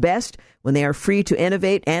at its best when they are free to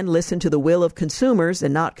innovate and listen to the will of consumers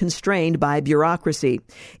and not constrained by bureaucracy.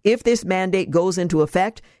 If this mandate goes into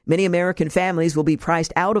effect, many American families will be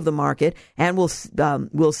priced out of the market and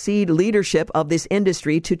will cede leadership of this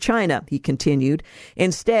industry to China, he continued.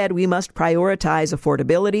 Instead, we must prioritize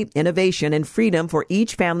affordability, innovation, and freedom for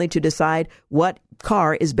each family to decide what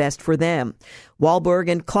car is best for them. Walberg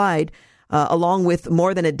and Clyde, along with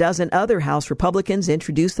more than a dozen other House Republicans,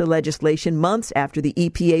 introduced the legislation months after the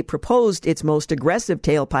EPA proposed its most aggressive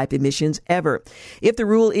tailpipe emissions ever. If the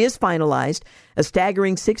rule is finalized, a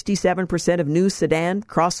staggering 67% of new sedan,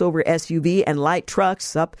 crossover SUV, and light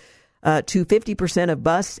trucks, up to 50% of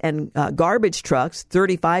bus and garbage trucks,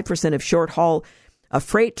 35% of short-haul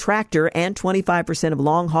freight tractor, and 25% of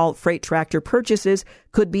long-haul freight tractor purchases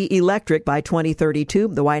could be electric by 2032,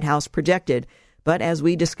 the White House projected. But as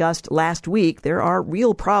we discussed last week, there are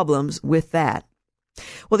real problems with that.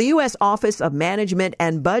 Well, the U.S. Office of Management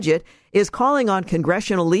and Budget is calling on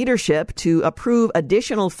congressional leadership to approve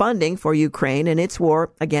additional funding for Ukraine in its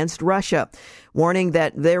war against Russia, warning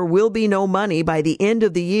that there will be no money by the end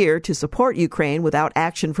of the year to support Ukraine without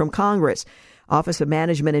action from Congress. Office of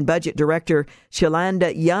Management and Budget Director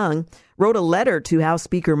Shalanda Young wrote a letter to House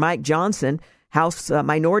Speaker Mike Johnson, House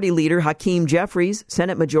Minority Leader Hakeem Jeffries,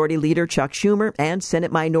 Senate Majority Leader Chuck Schumer, and Senate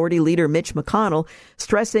Minority Leader Mitch McConnell,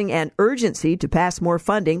 stressing an urgency to pass more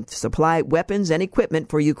funding to supply weapons and equipment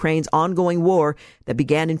for Ukraine's ongoing war that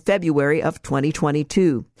began in February of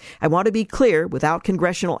 2022. I want to be clear, without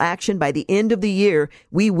congressional action by the end of the year,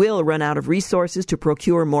 we will run out of resources to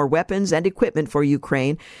procure more weapons and equipment for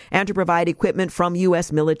Ukraine and to provide equipment from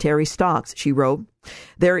U.S. military stocks, she wrote.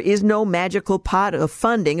 There is no magical pot of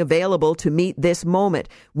funding available to meet this moment.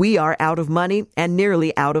 We are out of money and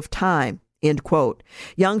nearly out of time. end quote.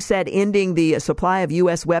 Young said ending the supply of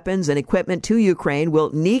U.S. weapons and equipment to Ukraine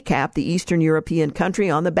will kneecap the Eastern European country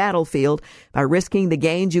on the battlefield by risking the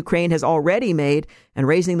gains Ukraine has already made and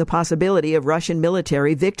raising the possibility of Russian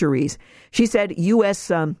military victories. She said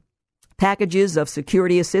U.S. Packages of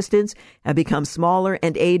security assistance have become smaller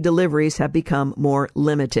and aid deliveries have become more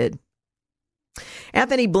limited.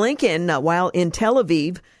 Anthony Blinken, while in Tel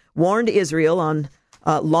Aviv, warned Israel on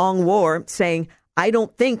long war, saying, I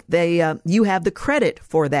don't think you have the credit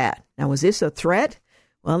for that. Now, was this a threat?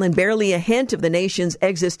 Well, in barely a hint of the nation's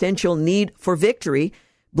existential need for victory,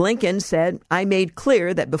 Blinken said, I made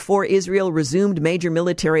clear that before Israel resumed major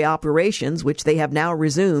military operations, which they have now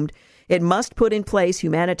resumed, it must put in place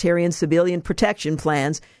humanitarian civilian protection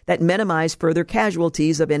plans that minimize further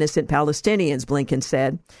casualties of innocent Palestinians, Blinken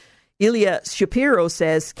said. Ilya Shapiro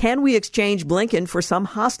says, can we exchange Blinken for some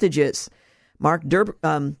hostages? Mark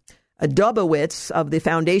Dubowitz of the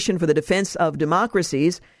Foundation for the Defense of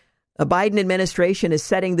Democracies, a Biden administration is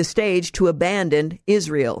setting the stage to abandon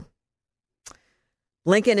Israel.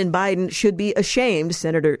 Blinken and Biden should be ashamed,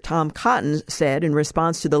 Senator Tom Cotton said in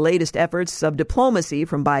response to the latest efforts of diplomacy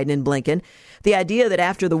from Biden and Blinken. The idea that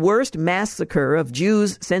after the worst massacre of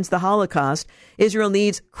Jews since the Holocaust, Israel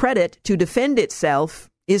needs credit to defend itself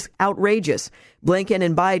is outrageous. Blinken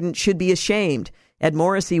and Biden should be ashamed. Ed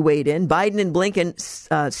Morrissey weighed in. Biden and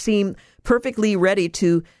Blinken seem perfectly ready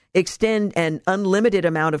to extend an unlimited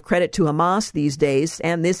amount of credit to Hamas these days,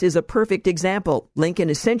 and this is a perfect example. Blinken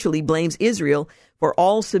essentially blames Israel for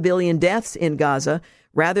all civilian deaths in Gaza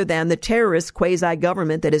rather than the terrorist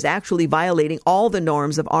quasi-government that is actually violating all the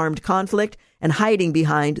norms of armed conflict and hiding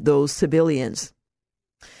behind those civilians.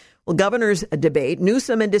 Well, governors debate.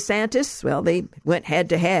 Newsom and DeSantis, well, they went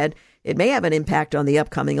head-to-head. It may have an impact on the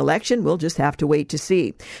upcoming election. We'll just have to wait to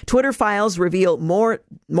see. Twitter files reveal more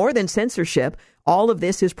than censorship. All of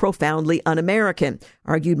this is profoundly un-American,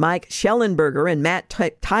 argued Mike Schellenberger and Matt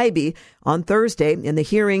Taibbi on Thursday in the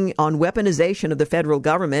hearing on weaponization of the federal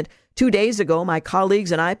government. 2 days ago, my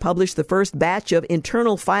colleagues and I published the first batch of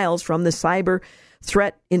internal files from the Cyber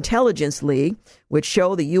Threat Intelligence League, which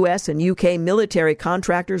show the U.S. and U.K. military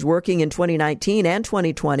contractors working in 2019 and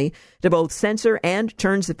 2020 to both censor and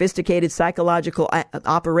turn sophisticated psychological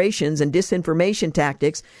operations and disinformation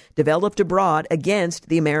tactics developed abroad against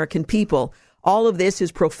the American people. All of this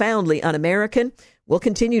is profoundly un-American. We'll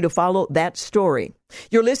continue to follow that story.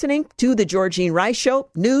 You're listening to The Georgene Rice Show.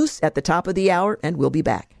 News at the top of the hour, and we'll be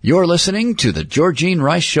back. You're listening to The Georgene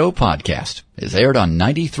Rice Show podcast. It's aired on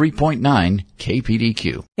 93.9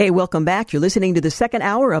 KPDQ. Hey, welcome back. You're listening to the second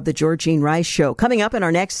hour of The Georgene Rice Show. Coming up in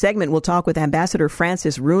our next segment, we'll talk with Ambassador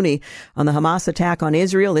Francis Rooney on the Hamas attack on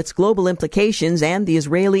Israel, its global implications, and the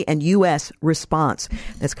Israeli and U.S. response.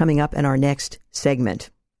 That's coming up in our next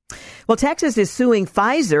segment. Well, Texas is suing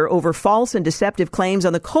Pfizer over false and deceptive claims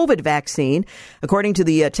on the COVID vaccine. According to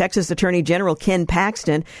the Texas Attorney General Ken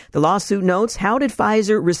Paxton, the lawsuit notes, how did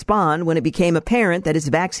Pfizer respond when it became apparent that its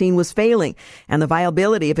vaccine was failing and the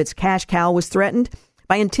viability of its cash cow was threatened?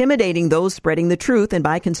 By intimidating those spreading the truth and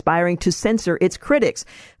by conspiring to censor its critics.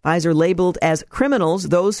 Pfizer labeled as criminals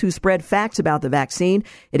those who spread facts about the vaccine.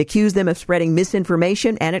 It accused them of spreading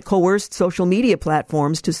misinformation, and it coerced social media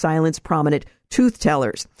platforms to silence prominent truth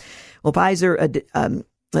tellers. Well, Pfizer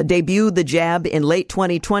debuted the jab in late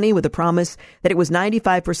 2020 with a promise that it was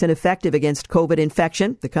 95% effective against COVID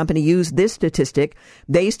infection. The company used this statistic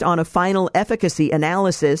based on a final efficacy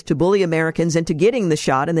analysis to bully Americans into getting the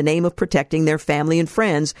shot in the name of protecting their family and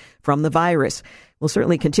friends from the virus. We'll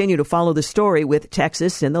certainly continue to follow the story with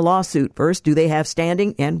Texas in the lawsuit. First, do they have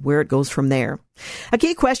standing, and where it goes from there? A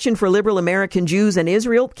key question for liberal American Jews and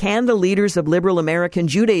Israel: can the leaders of liberal American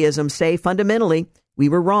Judaism say fundamentally, we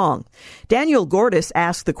were wrong? Daniel Gordis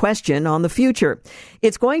asked the question on The Future.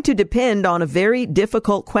 It's going to depend on a very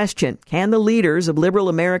difficult question. Can the leaders of liberal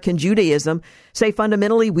American Judaism say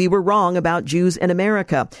fundamentally we were wrong about Jews in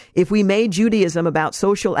America? If we made Judaism about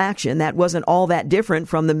social action, that wasn't all that different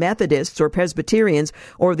from the Methodists or Presbyterians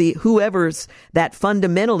or the whoever's, that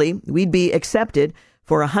fundamentally we'd be accepted.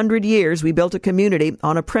 For 100 years, we built a community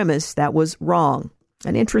on a premise that was wrong.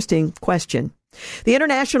 An interesting question. The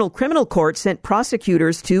International Criminal Court sent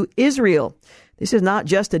prosecutors to Israel. This is not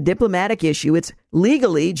just a diplomatic issue. It's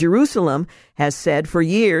legally, Jerusalem has said for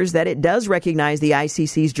years that it does recognize the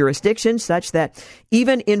ICC's jurisdiction, such that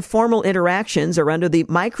even informal interactions are under the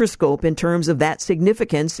microscope in terms of that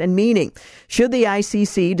significance and meaning. Should the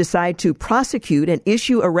ICC decide to prosecute and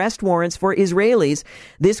issue arrest warrants for Israelis,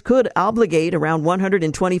 this could obligate around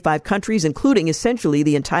 125 countries, including essentially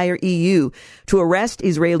the entire EU, to arrest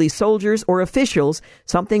Israeli soldiers or officials,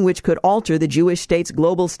 something which could alter the Jewish state's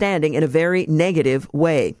global standing in a very negative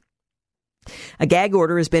way. A gag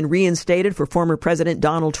order has been reinstated for former President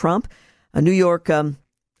Donald Trump. A New York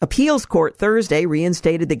appeals court Thursday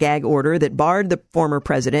reinstated the gag order that barred the former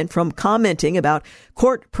president from commenting about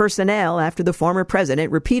court personnel after the former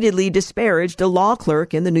president repeatedly disparaged a law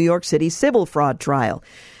clerk in the New York City civil fraud trial.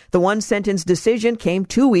 The one-sentence decision came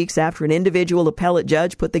 2 weeks after an individual appellate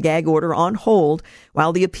judge put the gag order on hold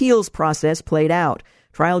while the appeals process played out.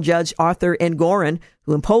 Trial Judge Arthur Engoron,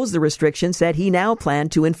 who imposed the restriction, said he now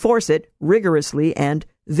planned to enforce it rigorously and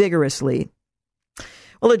vigorously.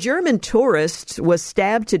 Well, a German tourist was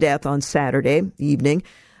stabbed to death on Saturday evening,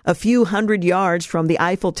 a few hundred yards from the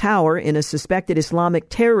Eiffel Tower in a suspected Islamic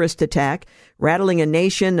terrorist attack, rattling a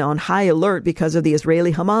nation on high alert because of the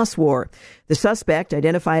Israeli-Hamas war. The suspect,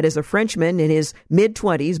 identified as a Frenchman in his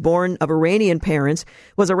mid-20s, born of Iranian parents,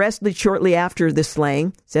 was arrested shortly after the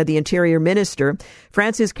slaying, said the Interior Minister.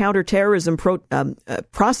 France's counterterrorism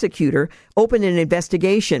prosecutor opened an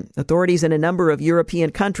investigation. Authorities in a number of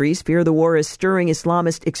European countries fear the war is stirring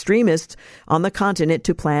Islamist extremists on the continent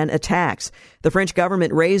to plan attacks. The French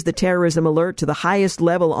government raised the terrorism alert to the highest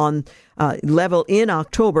level in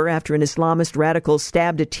October after an Islamist radical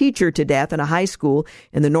stabbed a teacher to death in a high school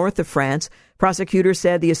in the north of France. Prosecutors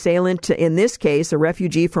said the assailant, in this case a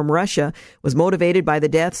refugee from Russia, was motivated by the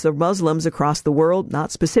deaths of Muslims across the world,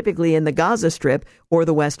 not specifically in the Gaza Strip or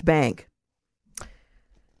the West Bank.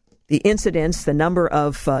 The number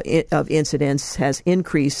of incidents has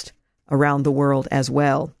increased around the world as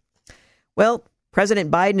well. Well,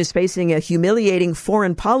 President Biden is facing a humiliating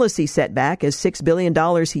foreign policy setback as $6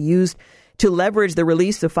 billion he used to leverage the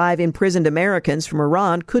release of 5 imprisoned Americans from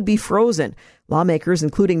Iran could be frozen. Lawmakers,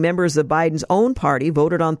 including members of Biden's own party,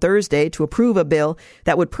 voted on Thursday to approve a bill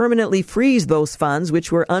that would permanently freeze those funds,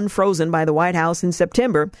 which were unfrozen by the White House in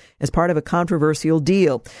September as part of a controversial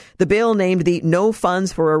deal. The bill, named the No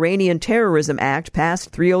Funds for Iranian Terrorism Act, passed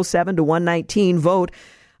 307 to 119 vote,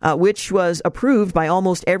 which was approved by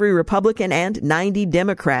almost every Republican and 90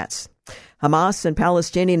 Democrats. Hamas and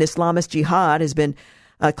Palestinian Islamist Jihad has been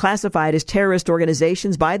classified as terrorist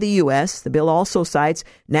organizations by the U.S. The bill also cites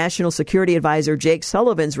National Security Advisor Jake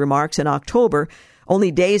Sullivan's remarks in October,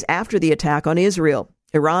 only days after the attack on Israel.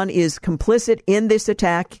 Iran is complicit in this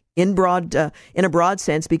attack in a broad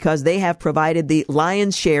sense because they have provided the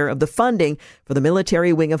lion's share of the funding for the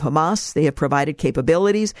military wing of Hamas. They have provided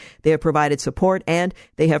capabilities, they have provided support, and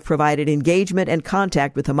they have provided engagement and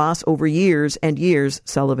contact with Hamas over years and years,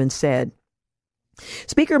 Sullivan said.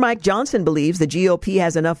 Speaker Mike Johnson believes the GOP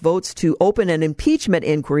has enough votes to open an impeachment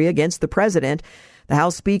inquiry against the president. The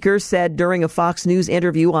House Speaker said during a Fox News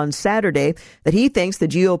interview on Saturday that he thinks the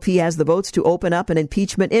GOP has the votes to open up an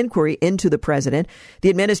impeachment inquiry into the president. The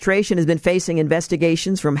administration has been facing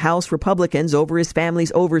investigations from House Republicans over his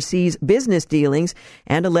family's overseas business dealings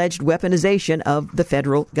and alleged weaponization of the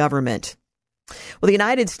federal government. Well, the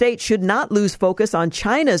United States should not lose focus on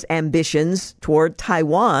China's ambitions toward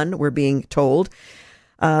Taiwan, we're being told.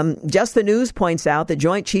 Just the News points out that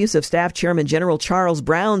Joint Chiefs of Staff Chairman General Charles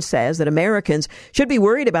Brown says that Americans should be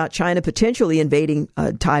worried about China potentially invading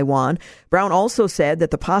Taiwan. Brown also said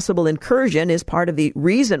that the possible incursion is part of the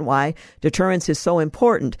reason why deterrence is so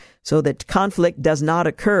important, so that conflict does not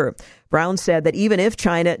occur. Brown said that even if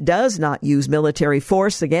China does not use military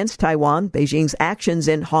force against Taiwan, Beijing's actions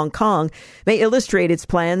in Hong Kong may illustrate its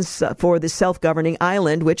plans for the self-governing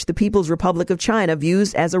island, which the People's Republic of China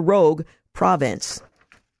views as a rogue province.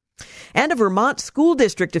 And a Vermont school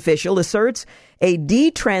district official asserts a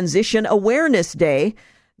detransition awareness day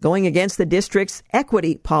going against the district's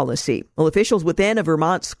equity policy. Well, officials within a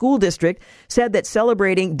Vermont school district said that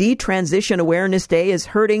celebrating Detransition Awareness Day is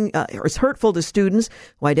hurtful to students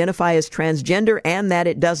who identify as transgender and that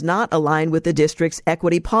it does not align with the district's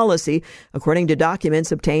equity policy, according to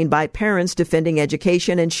documents obtained by parents defending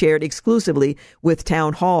education and shared exclusively with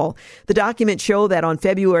Town Hall. The documents show that on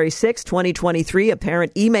February 6, 2023, a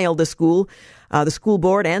parent emailed the school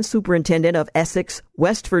board and superintendent of Essex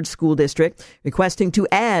Westford School District requesting to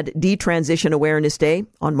add Detransition Awareness Day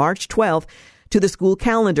on March 12th to the school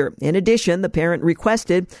calendar. In addition, the parent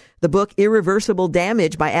requested the book Irreversible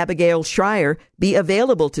Damage by Abigail Schreier be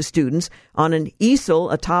available to students on an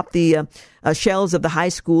easel atop the shelves of the high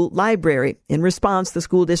school library. In response, the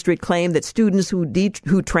school district claimed that students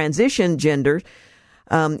who transition gender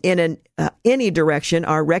in any direction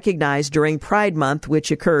are recognized during Pride Month,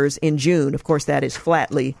 which occurs in June. Of course, that is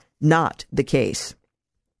flatly not the case.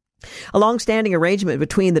 A long-standing arrangement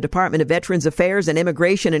between the Department of Veterans Affairs and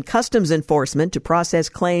Immigration and Customs Enforcement to process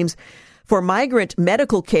claims for migrant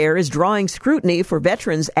medical care is drawing scrutiny for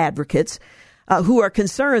veterans advocates. who are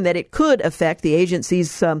concerned that it could affect the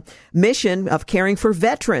agency's mission of caring for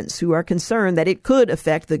veterans, who are concerned that it could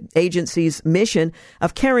affect the agency's mission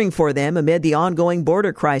of caring for them amid the ongoing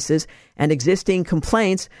border crisis and existing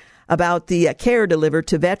complaints about the care delivered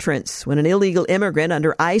to veterans. When an illegal immigrant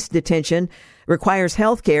under ICE detention requires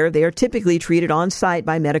health care, they are typically treated on site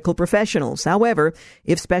by medical professionals. However,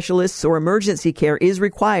 if specialists or emergency care is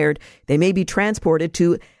required, they may be transported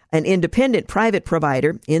to an independent private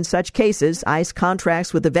provider. In such cases, ICE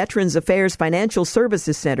contracts with the Veterans Affairs Financial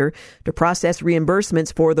Services Center to process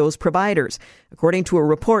reimbursements for those providers. According to a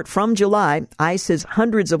report from July, ICE has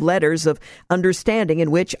hundreds of letters of understanding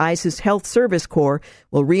in which ICE's Health Service Corps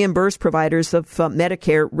will reimburse providers of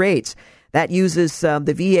Medicare rates. That uses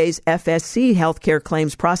the VA's FSC healthcare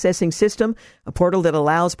claims processing system, a portal that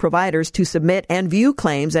allows providers to submit and view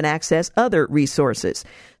claims and access other resources.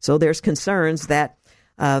 So there's concerns that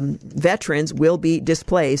veterans will be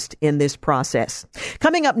displaced in this process.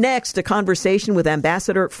 Coming up next, a conversation with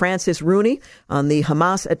Ambassador Francis Rooney on the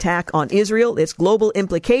Hamas attack on Israel, its global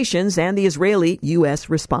implications, and the Israeli-U.S.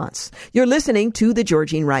 response. You're listening to The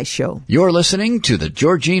Georgene Rice Show. You're listening to The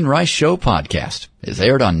Georgene Rice Show podcast. It's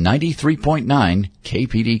aired on 93.9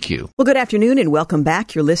 KPDQ. Well, good afternoon and welcome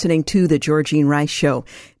back. You're listening to The Georgene Rice Show.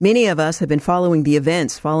 Many of us have been following the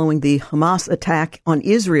events following the Hamas attack on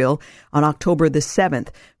Israel on October the 7th.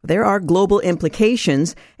 There are global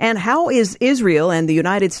implications. And how is Israel and the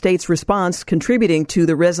United States response contributing to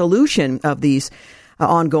the resolution of these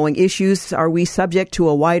ongoing issues? Are we subject to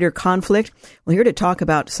a wider conflict? Well, here to talk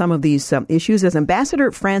about some of these issues is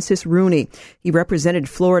Ambassador Francis Rooney. He represented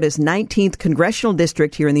Florida's 19th congressional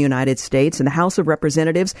district here in the United States in the House of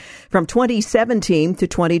Representatives from 2017 to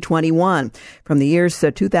 2021. From the years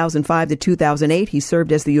 2005 to 2008, he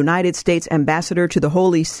served as the United States ambassador to the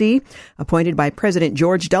Holy See, appointed by President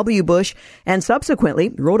George W. Bush, and subsequently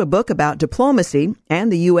wrote a book about diplomacy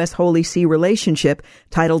and the U.S. Holy See relationship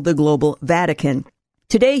titled The Global Vatican.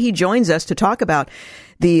 Today, he joins us to talk about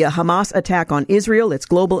the Hamas attack on Israel, its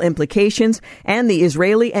global implications, and the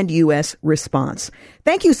Israeli and U.S. response.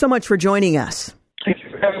 Thank you so much for joining us. Thank you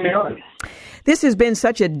for having me on. This has been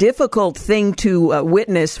such a difficult thing to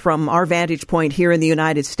witness from our vantage point here in the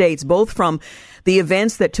United States, both from the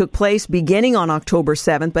events that took place beginning on October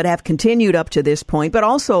 7th, but have continued up to this point, but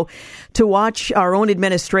also to watch our own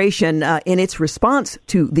administration in its response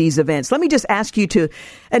to these events. Let me just ask you to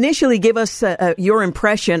initially give us your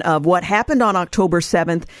impression of what happened on October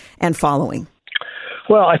 7th and following.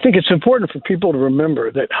 Well, I think it's important for people to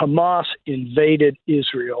remember that Hamas invaded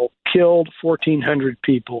Israel, killed 1,400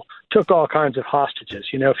 people, took all kinds of hostages.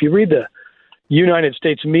 You know, if you read the United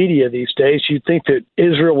States media these days, you'd think that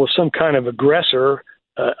Israel was some kind of aggressor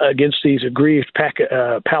against these aggrieved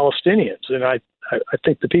Palestinians. And I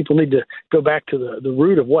think the people need to go back to the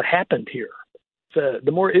root of what happened here.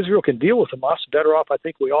 The more Israel can deal with Hamas, the better off I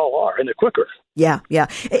think we all are, and the quicker. Yeah.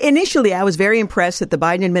 Initially, I was very impressed that the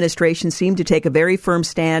Biden administration seemed to take a very firm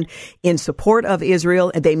stand in support of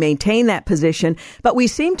Israel, and they maintain that position. But we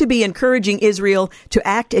seem to be encouraging Israel to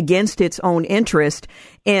act against its own interest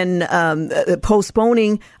in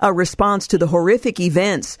postponing a response to the horrific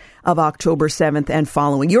events of October 7th and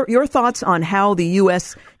following. Your thoughts on how the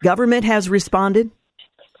U.S. government has responded?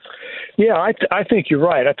 Yeah, I think you're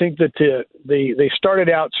right. I think that they started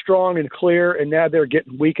out strong and clear, and now they're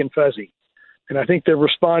getting weak and fuzzy. And I think they're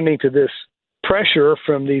responding to this pressure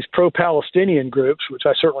from these pro-Palestinian groups, which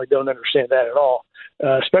I certainly don't understand that at all,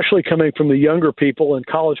 especially coming from the younger people and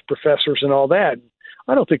college professors and all that.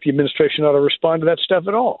 I don't think the administration ought to respond to that stuff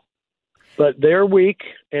at all. But they're weak,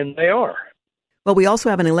 and they are. Well, we also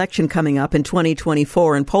have an election coming up in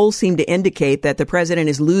 2024, and polls seem to indicate that the president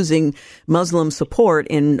is losing Muslim support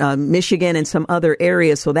in Michigan and some other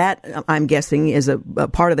areas. So that, I'm guessing, is a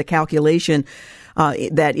part of the calculation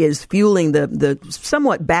that is fueling the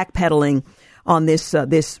somewhat backpedaling on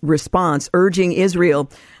this response, urging Israel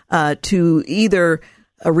to either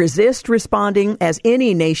resist responding as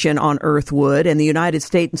any nation on earth would, and the United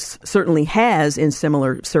States certainly has in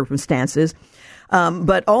similar circumstances,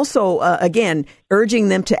 but also, again, urging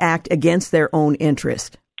them to act against their own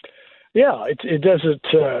interest. Yeah, it doesn't.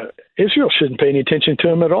 Israel shouldn't pay any attention to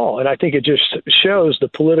them at all, and I think it just shows the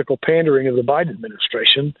political pandering of the Biden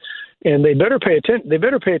administration. And they better pay attention. They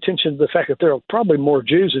better pay attention to the fact that there are probably more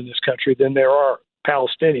Jews in this country than there are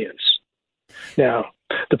Palestinians. Now,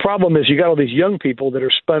 the problem is you got all these young people that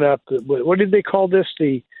are spun up. What did they call this?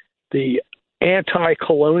 The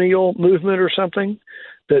anti-colonial movement or something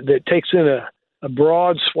that takes in a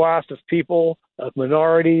broad swath of people, of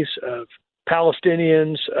minorities, of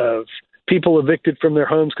Palestinians, of people evicted from their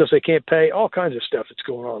homes because they can't pay, all kinds of stuff that's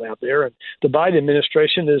going on out there. And the Biden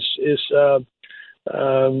administration is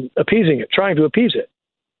appeasing it, trying to appease it.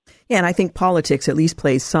 Yeah, and I think politics at least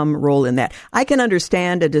plays some role in that. I can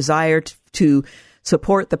understand a desire to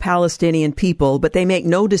support the Palestinian people, but they make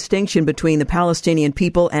no distinction between the Palestinian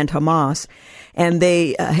people and Hamas. And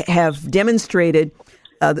they have demonstrated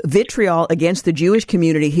vitriol against the Jewish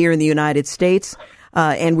community here in the United States.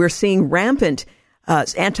 And we're seeing rampant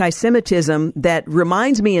anti-Semitism that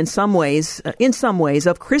reminds me in some ways of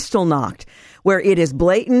Kristallnacht, where it is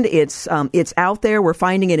blatant, it's out there. We're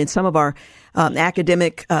finding it in some of our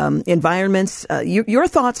academic environments. Your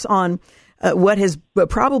thoughts on what has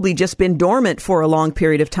probably just been dormant for a long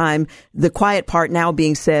period of time, the quiet part now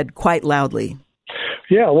being said quite loudly.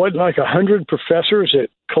 Yeah, like 100 professors at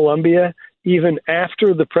Columbia, even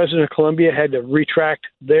after the president of Columbia had to retract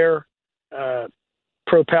their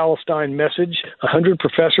pro-Palestine message, 100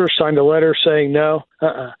 professors signed a letter saying, no,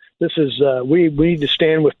 this is we need to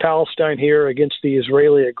stand with Palestine here against the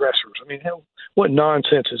Israeli aggressors. I mean, what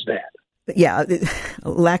nonsense is that? Yeah,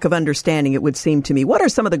 lack of understanding, it would seem to me. What are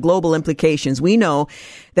some of the global implications? We know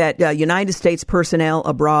that United States personnel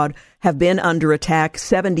abroad have been under attack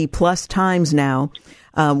 70 plus times now.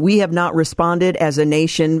 We have not responded as a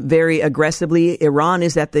nation very aggressively. Iran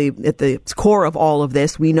is at the core of all of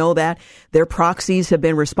this. We know that their proxies have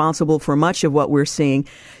been responsible for much of what we're seeing.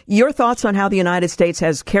 Your thoughts on how the United States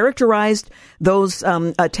has characterized those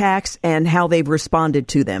attacks and how they've responded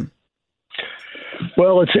to them?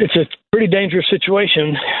 Well, it's a pretty dangerous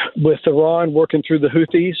situation with Iran working through the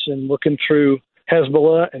Houthis and working through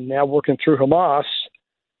Hezbollah and now working through Hamas.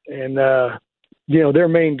 And, their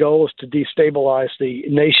main goal is to destabilize the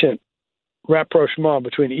nascent rapprochement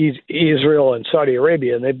between Israel and Saudi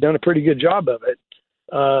Arabia, and they've done a pretty good job of it.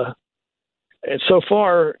 And so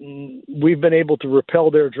far, we've been able to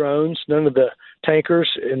repel their drones. None of the tankers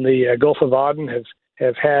in the Gulf of Aden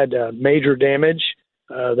have had major damage.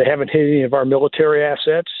 They haven't hit any of our military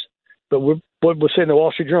assets. But what was said in the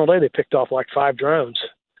Wall Street Journal today, they picked off like 5 drones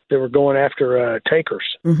that were going after tankers.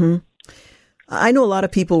 Mm-hmm. I know a lot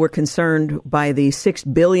of people were concerned by the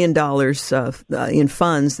 $6 billion in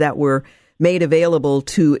funds that were made available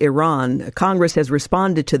to Iran. Congress has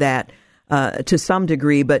responded to that to some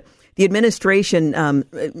degree, but the administration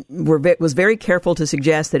was very careful to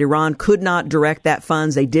suggest that Iran could not direct that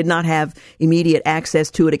funds. They did not have immediate access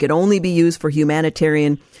to it. It could only be used for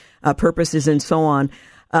humanitarian purposes and so on.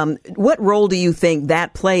 What role do you think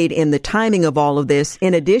that played in the timing of all of this,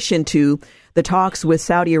 in addition to the talks with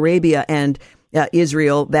Saudi Arabia and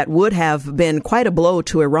Israel that would have been quite a blow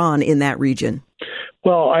to Iran in that region?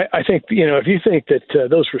 Well, I think, if you think that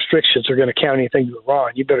those restrictions are going to count anything to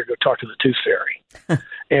Iran, you better go talk to the Tooth Fairy.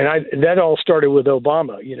 And that all started with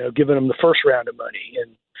Obama, giving them the first round of money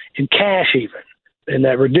and in cash even. And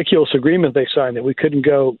that ridiculous agreement they signed that we couldn't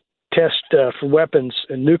go test for weapons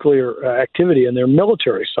and nuclear activity in their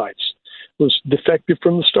military sites was defective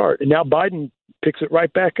from the start. And now Biden picks it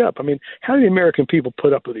right back up. I mean, how do the American people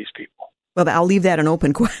put up with these people? Well, I'll leave that an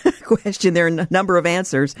open question. There are a number of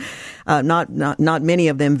answers, not many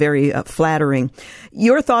of them very flattering.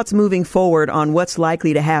 Your thoughts moving forward on what's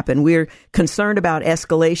likely to happen? We're concerned about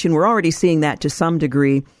escalation. We're already seeing that to some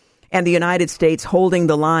degree. And the United States holding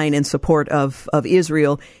the line in support of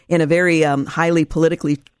Israel in a very highly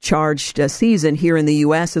politically charged season here in the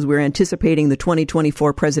U.S. as we're anticipating the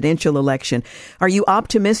 2024 presidential election. Are you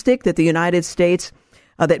optimistic that the United States,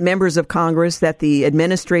 that members of Congress, that the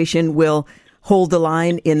administration will hold the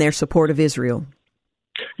line in their support of Israel?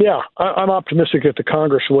 Yeah, I'm optimistic that the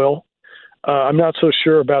Congress will. I'm not so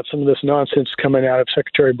sure about some of this nonsense coming out of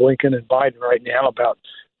Secretary Blinken and Biden right now about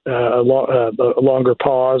a longer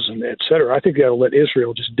pause and et cetera. I think they ought to let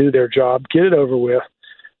Israel just do their job, get it over with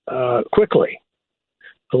quickly.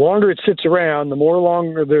 The longer it sits around, the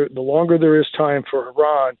longer there is time for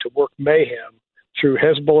Iran to work mayhem through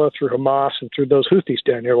Hezbollah, through Hamas, and through those Houthis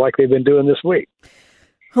down there like they've been doing this week.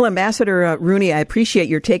 Well, Ambassador Rooney, I appreciate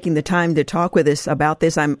your taking the time to talk with us about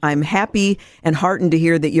this. I'm happy and heartened to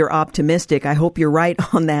hear that you're optimistic. I hope you're right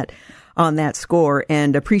on that score,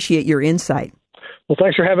 and appreciate your insight. Well,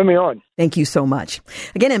 thanks for having me on. Thank you so much.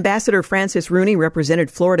 Again, Ambassador Francis Rooney represented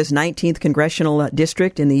Florida's 19th congressional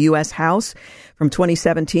district in the U.S. House from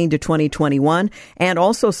 2017 to 2021, and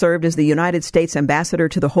also served as the United States ambassador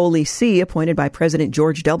to the Holy See, appointed by President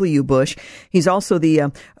George W. Bush. He's also the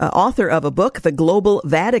author of a book, The Global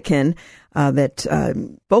Vatican, that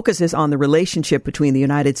focuses on the relationship between the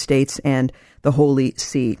United States and the Holy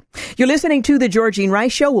See. You're listening to The Georgene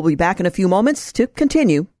Rice Show. We'll be back in a few moments to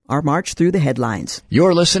continue our march through the headlines.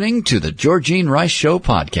 You're listening to the Georgene Rice Show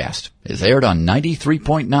podcast. It's aired on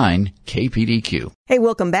 93.9 KPDQ. Hey,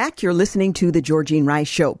 welcome back. You're listening to the Georgene Rice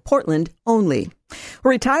Show, Portland only.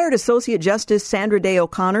 Retired Associate Justice Sandra Day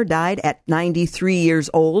O'Connor died at 93 years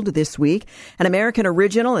old this week. An American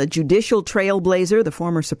original, a judicial trailblazer, the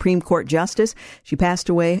former Supreme Court Justice. She passed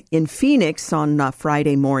away in Phoenix on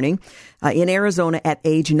Friday morning in Arizona at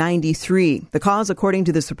age 93. The cause, according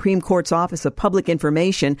to the Supreme Court's Office of Public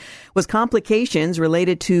Information, was complications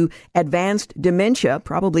related to advanced dementia,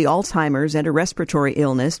 probably Alzheimer's, and a respiratory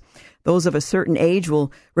illness. Those of a certain age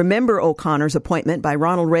will remember O'Connor's appointment by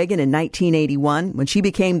Ronald Reagan in 1981 when she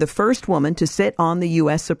became the first woman to sit on the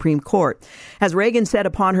U.S. Supreme Court. As Reagan said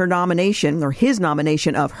upon her nomination, or his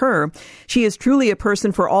nomination of her, she is truly a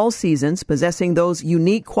person for all seasons, possessing those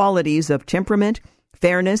unique qualities of temperament,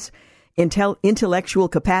 fairness, intellectual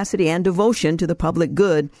capacity, and devotion to the public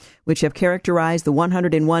good, which have characterized the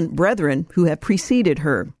 101 brethren who have preceded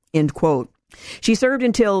her, end quote. She served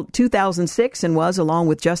until 2006 and was, along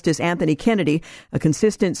with Justice Anthony Kennedy, a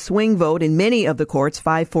consistent swing vote in many of the court's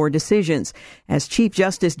 5-4 decisions. As Chief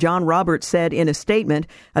Justice John Roberts said in a statement,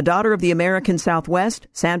 a daughter of the American Southwest,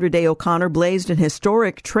 Sandra Day O'Connor blazed an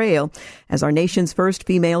historic trail as our nation's first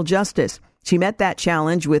female justice. She met that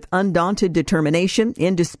challenge with undaunted determination,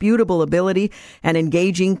 indisputable ability, and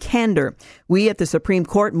engaging candor. We at the Supreme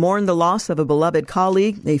Court mourn the loss of a beloved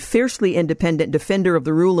colleague, a fiercely independent defender of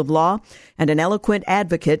the rule of law, and an eloquent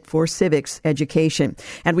advocate for civics education.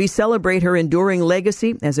 And we celebrate her enduring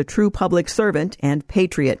legacy as a true public servant and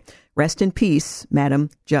patriot. Rest in peace, Madam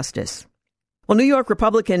Justice. Well, New York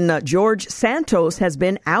Republican George Santos has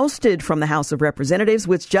been ousted from the House of Representatives,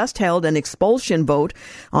 which just held an expulsion vote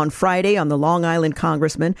on Friday on the Long Island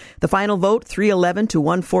congressman. The final vote, 311 to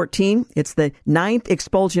 114. It's the 9th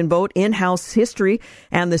expulsion vote in House history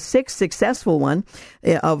and the 6th successful one.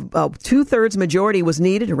 Of two-thirds majority was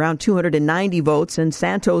needed, around 290 votes, and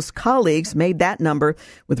Santos' colleagues made that number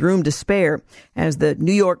with room to spare. As the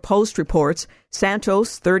New York Post reports,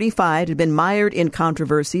 Santos, 35, had been mired in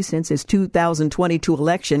controversy since his 2022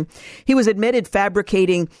 election. He was admitted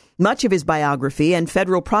fabricating much of his biography, and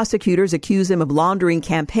federal prosecutors accuse him of laundering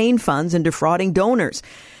campaign funds and defrauding donors.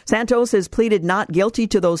 Santos has pleaded not guilty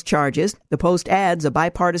to those charges. The Post adds a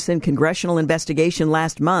bipartisan congressional investigation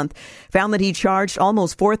last month found that he charged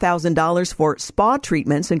almost $4,000 for spa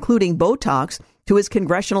treatments, including Botox, to his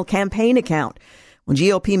congressional campaign account. When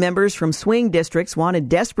GOP members from swing districts wanted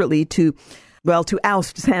desperately to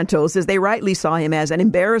oust Santos, as they rightly saw him as an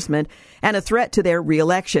embarrassment and a threat to their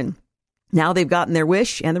reelection. Now they've gotten their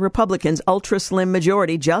wish, and the Republicans' ultra-slim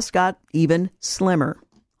majority just got even slimmer.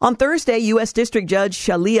 On Thursday, U.S. District Judge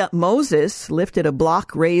Shalia Moses lifted a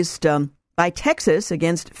block raised by Texas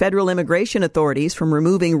against federal immigration authorities from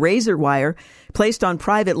removing razor wire placed on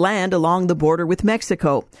private land along the border with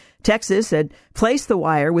Mexico. Texas had placed the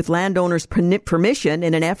wire with landowners' permission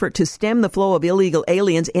in an effort to stem the flow of illegal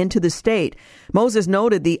aliens into the state. Moses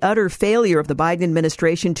noted the utter failure of the Biden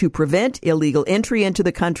administration to prevent illegal entry into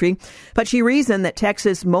the country, but she reasoned that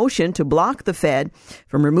Texas' motion to block the Fed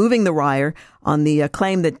from removing the wire on the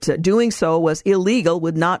claim that doing so was illegal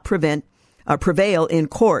would not prevail in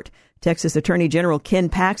court. Texas Attorney General Ken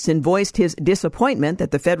Paxton voiced his disappointment that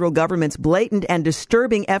the federal government's blatant and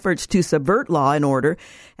disturbing efforts to subvert law and order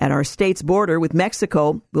at our state's border with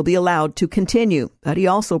Mexico will be allowed to continue. But he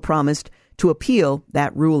also promised to appeal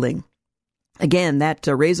that ruling. Again, that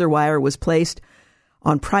razor wire was placed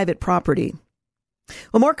on private property.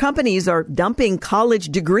 Well, more companies are dumping college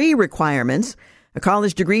degree requirements. A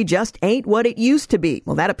college degree just ain't what it used to be.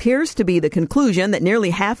 Well, that appears to be the conclusion that nearly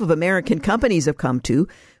half of American companies have come to.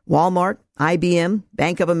 Walmart, IBM,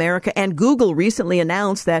 Bank of America, and Google recently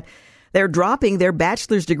announced that they're dropping their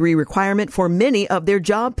bachelor's degree requirement for many of their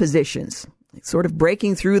job positions. It's sort of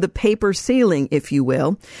breaking through the paper ceiling, if you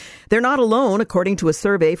will. They're not alone. According to a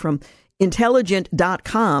survey from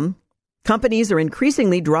Intelligent.com, companies are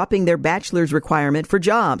increasingly dropping their bachelor's requirement for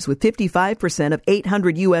jobs, with 55% of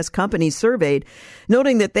 800 U.S. companies surveyed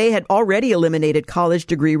noting that they had already eliminated college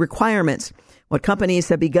degree requirements. What companies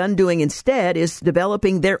have begun doing instead is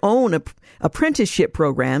developing their own apprenticeship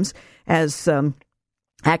programs, as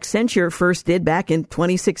Accenture first did back in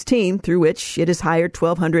 2016, through which it has hired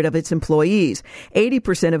 1,200 of its employees,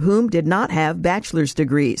 80% of whom did not have bachelor's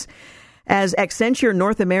degrees. As Accenture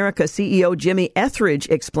North America CEO Jimmy Etheridge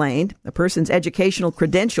explained, a person's educational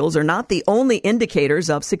credentials are not the only indicators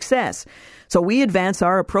of success. So we advance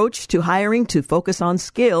our approach to hiring to focus on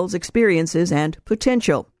skills, experiences, and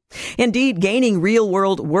potential. Indeed, gaining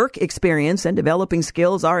real-world work experience and developing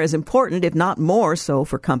skills are as important, if not more so,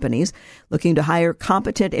 for companies looking to hire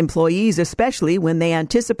competent employees, especially when they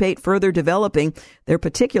anticipate further developing their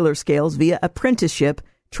particular skills via apprenticeship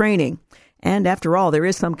training. And after all, there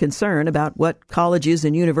is some concern about what colleges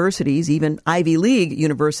and universities, even Ivy League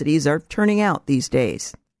universities, are turning out these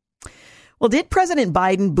days. Well, did President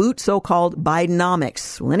Biden boot so-called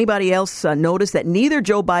Bidenomics? Will anybody else notice that neither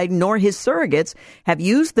Joe Biden nor his surrogates have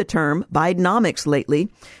used the term Bidenomics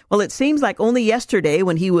lately? Well, it seems like only yesterday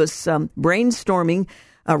when he was barnstorming,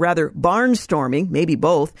 maybe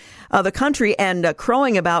both, the country and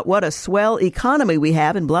crowing about what a swell economy we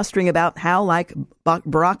have and blustering about how, like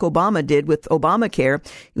Barack Obama did with Obamacare,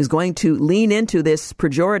 he was going to lean into this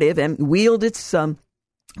pejorative and wield its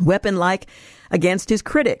weapon-like against his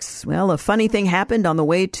critics. Well, a funny thing happened on the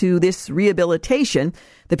way to this rehabilitation.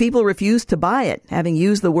 The people refused to buy it, having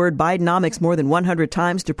used the word Bidenomics more than 100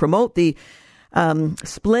 times to promote the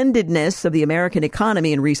splendidness of the American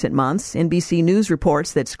economy in recent months. NBC News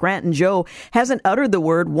reports that Scranton Joe hasn't uttered the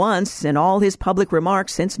word once in all his public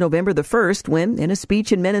remarks since November the 1st, when, in a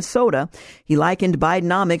speech in Minnesota, he likened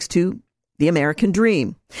Bidenomics to the American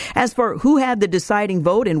dream. As for who had the deciding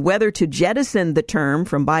vote in whether to jettison the term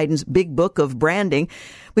from Biden's big book of branding,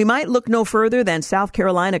 we might look no further than South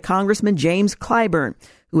Carolina Congressman James Clyburn,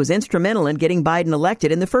 who was instrumental in getting Biden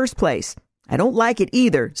elected in the first place. I don't like it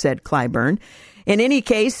either, said Clyburn. In any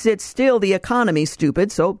case, it's still the economy,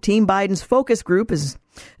 stupid, so Team Biden's focus group is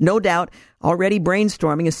no doubt already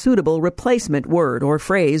brainstorming a suitable replacement word or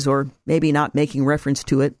phrase, or maybe not making reference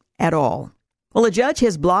to it at all. Well, a judge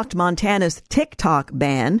has blocked Montana's TikTok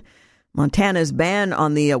ban. Montana's ban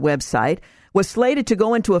on the website was slated to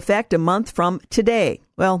go into effect a month from today.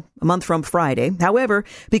 Well, a month from Friday. However,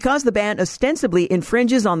 because the ban ostensibly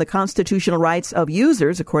infringes on the constitutional rights of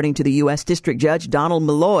users, according to the U.S. District Judge Donald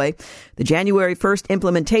Malloy, the January 1st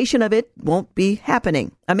implementation of it won't be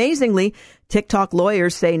happening. Amazingly, TikTok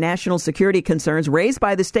lawyers say national security concerns raised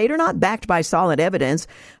by the state are not backed by solid evidence,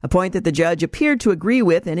 a point that the judge appeared to agree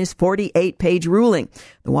with in his 48-page ruling.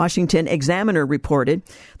 The Washington Examiner reported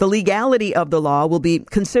the legality of the law will be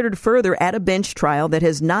considered further at a bench trial that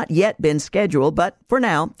has not yet been scheduled, but for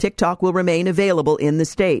now, TikTok will remain available in the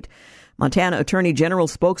state. Montana Attorney General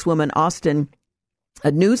spokeswoman Austin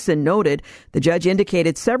Newsom noted the judge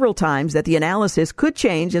indicated several times that the analysis could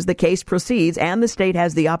change as the case proceeds and the state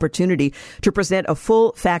has the opportunity to present a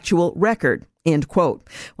full factual record, end quote.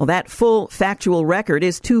 Well, that full factual record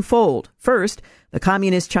is twofold. First, the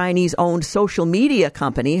communist Chinese-owned social media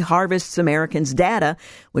company harvests Americans' data,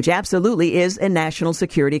 which absolutely is a national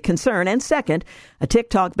security concern. And second, a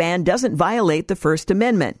TikTok ban doesn't violate the First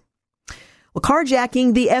Amendment. Well,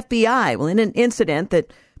 carjacking the FBI. Well, in an incident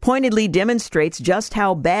that pointedly demonstrates just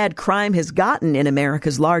how bad crime has gotten in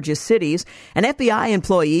America's largest cities, an FBI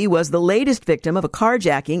employee was the latest victim of a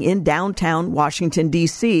carjacking in downtown Washington,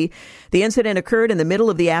 D.C. The incident occurred in the middle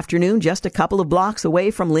of the afternoon, just a couple of blocks away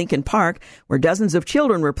from Lincoln Park, where dozens of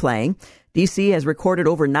children were playing. D.C. has recorded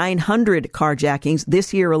over 900 carjackings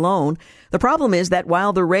this year alone. The problem is that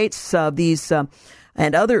while the rates of these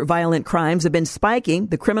and other violent crimes have been spiking,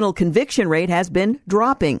 the criminal conviction rate has been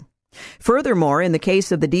dropping. Furthermore, in the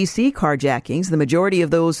case of the D.C. carjackings, the majority of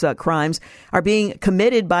those crimes are being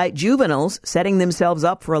committed by juveniles, setting themselves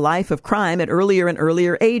up for a life of crime at earlier and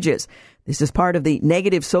earlier ages. This is part of the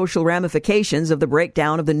negative social ramifications of the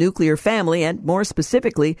breakdown of the nuclear family and, more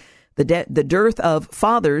specifically, the dearth of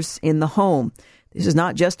fathers in the home. This is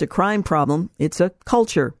not just a crime problem, it's a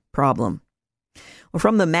culture problem. Well,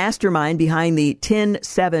 from the mastermind behind the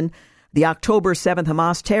October 7th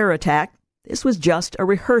Hamas terror attack, this was just a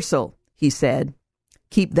rehearsal, he said.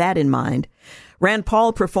 Keep that in mind. Rand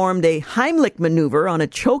Paul performed a Heimlich maneuver on a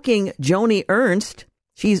choking Joni Ernst.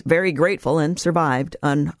 She's very grateful and survived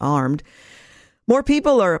unarmed. More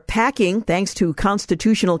people are packing thanks to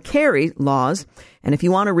constitutional carry laws. And if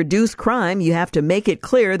you want to reduce crime, you have to make it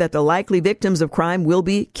clear that the likely victims of crime will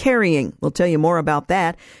be carrying. We'll tell you more about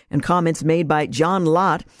that and comments made by John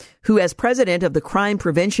Lott, who, as president of the Crime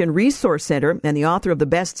Prevention Resource Center and the author of the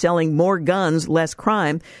best-selling More Guns, Less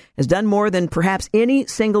Crime, has done more than perhaps any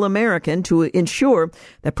single American to ensure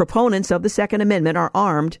that proponents of the Second Amendment are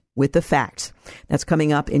armed with the facts. That's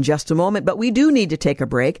coming up in just a moment, but we do need to take a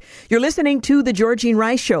break. You're listening to The Georgene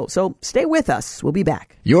Rice Show, so stay with us. We'll be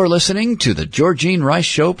back. You're listening to The Georgene Rice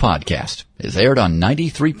Show podcast. It's aired on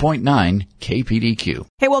 93.9 KPDQ.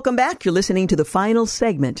 Hey, welcome back. You're listening to the final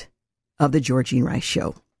segment of The Georgene Rice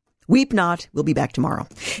Show. Weep not. We'll be back tomorrow.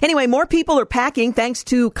 Anyway, more people are packing thanks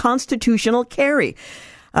to constitutional carry.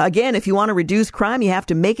 Again, if you want to reduce crime, you have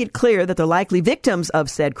to make it clear that the likely victims of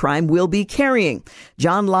said crime will be carrying.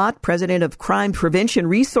 John Lott, president of Crime Prevention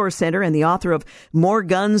Resource Center and the author of More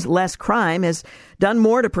Guns, Less Crime, has done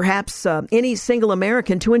more to perhaps any single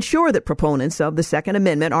American to ensure that proponents of the Second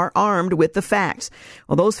Amendment are armed with the facts.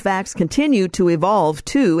 Well, those facts continue to evolve,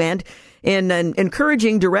 too, and in an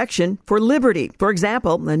encouraging direction for liberty. For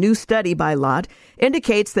example, a new study by Lott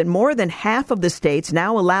indicates that more than half of the states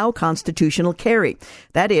now allow constitutional carry.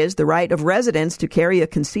 That is, the right of residents to carry a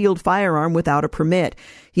concealed firearm without a permit.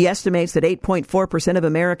 He estimates that 8.4% of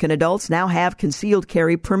American adults now have concealed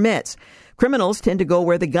carry permits. Criminals tend to go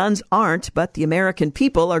where the guns aren't, but the American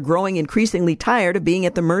people are growing increasingly tired of being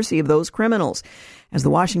at the mercy of those criminals. As the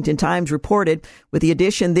Washington Times reported, with the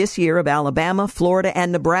addition this year of Alabama, Florida,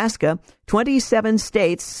 and Nebraska, 27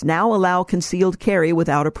 states now allow concealed carry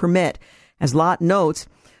without a permit. As Lott notes,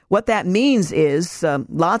 what that means is a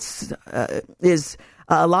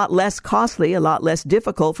lot less costly, a lot less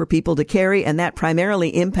difficult for people to carry, and that primarily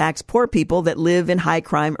impacts poor people that live in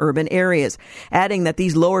high-crime urban areas, adding that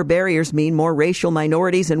these lower barriers mean more racial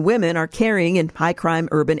minorities and women are carrying in high-crime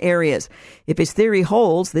urban areas. If his theory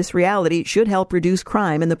holds, this reality should help reduce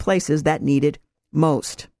crime in the places that need it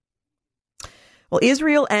most. Well,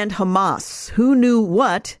 Israel and Hamas, who knew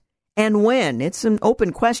what and when? It's an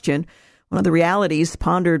open question. One of the realities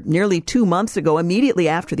pondered nearly 2 months ago, immediately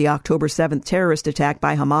after the October 7th terrorist attack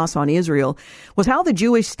by Hamas on Israel, was how the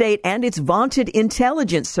Jewish state and its vaunted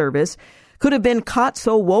intelligence service could have been caught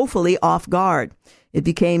so woefully off guard. It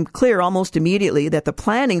became clear almost immediately that the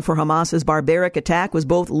planning for Hamas's barbaric attack was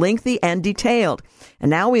both lengthy and detailed. And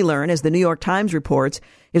now we learn, as the New York Times reports,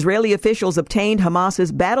 Israeli officials obtained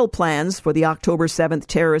Hamas's battle plans for the October 7th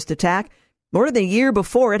terrorist attack more than a year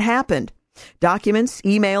before it happened. Documents,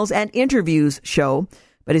 emails, and interviews show,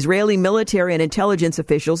 but Israeli military and intelligence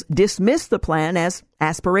officials dismissed the plan as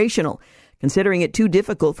aspirational, considering it too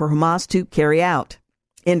difficult for Hamas to carry out.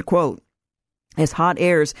 End quote. As Hot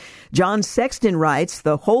airs, John Sexton writes,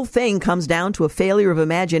 the whole thing comes down to a failure of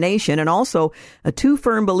imagination and also a too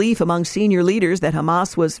firm belief among senior leaders that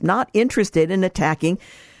Hamas was not interested in attacking.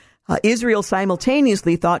 Israel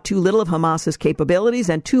simultaneously thought too little of Hamas's capabilities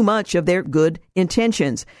and too much of their good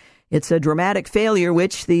intentions. It's a dramatic failure,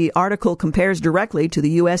 which the article compares directly to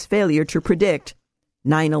the U.S. failure to predict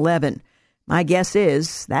 9/11. My guess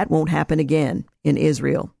is that won't happen again in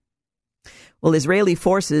Israel. Well, Israeli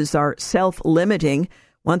forces are self-limiting.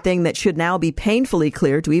 One thing that should now be painfully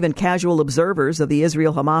clear to even casual observers of the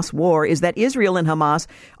Israel-Hamas war is that Israel and Hamas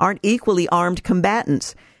aren't equally armed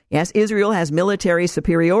combatants. Yes, Israel has military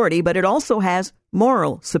superiority, but it also has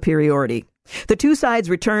moral superiority. The two sides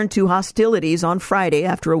returned to hostilities on Friday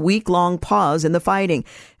after a week-long pause in the fighting,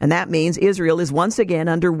 and that means Israel is once again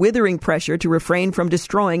under withering pressure to refrain from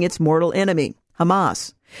destroying its mortal enemy,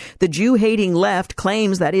 Hamas. The Jew-hating left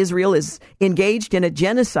claims that Israel is engaged in a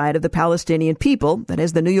genocide of the Palestinian people, but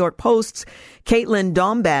as the New York Post's Caitlin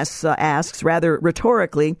Dombas asks, rather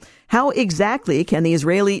rhetorically, how exactly can the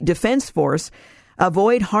Israeli Defense Force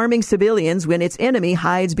avoid harming civilians when its enemy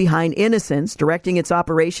hides behind innocents, directing its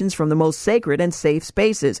operations from the most sacred and safe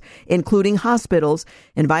spaces, including hospitals,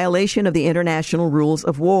 in violation of the international rules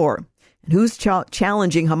of war? And who's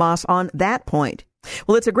challenging Hamas on that point?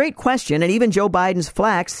 Well, it's a great question, and even Joe Biden's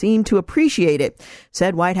flacks seem to appreciate it,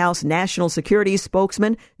 said White House National Security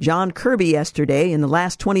spokesman John Kirby yesterday. In the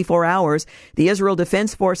last 24 hours, the Israel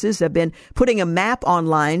Defense Forces have been putting a map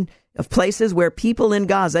online of places where people in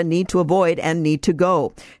Gaza need to avoid and need to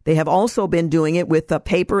go. They have also been doing it with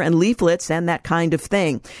paper and leaflets and that kind of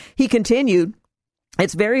thing. He continued,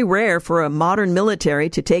 it's very rare for a modern military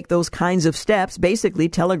to take those kinds of steps, basically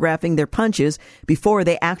telegraphing their punches before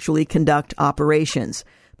they actually conduct operations.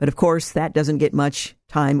 But of course, that doesn't get much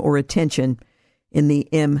time or attention in the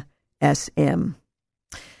MSM.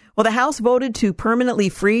 Well, the House voted to permanently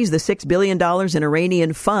freeze the $6 billion in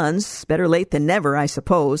Iranian funds. Better late than never, I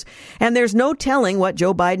suppose. And there's no telling what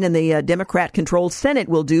Joe Biden and the Democrat-controlled Senate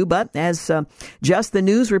will do. But as Just the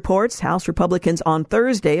News reports, House Republicans on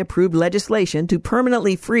Thursday approved legislation to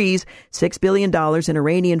permanently freeze $6 billion in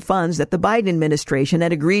Iranian funds that the Biden administration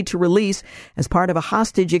had agreed to release as part of a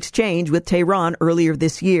hostage exchange with Tehran earlier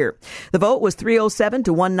this year. The vote was 307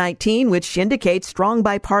 to 119, which indicates strong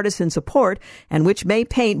bipartisan support and which may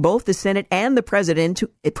paint both the Senate and the president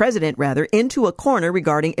into a corner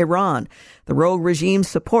regarding Iran. The rogue regime's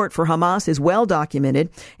support for Hamas is well documented,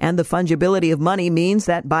 and the fungibility of money means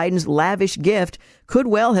that Biden's lavish gift could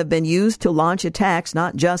well have been used to launch attacks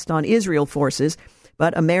not just on Israel forces,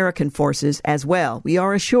 but American forces as well. We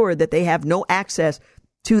are assured that they have no access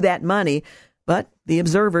to that money, but the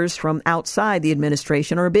observers from outside the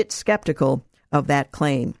administration are a bit skeptical of that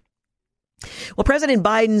claim. Well, President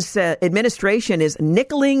Biden's administration is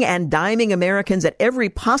nickeling and diming Americans at every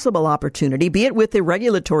possible opportunity, be it with the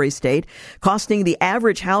regulatory state, costing the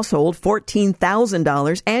average household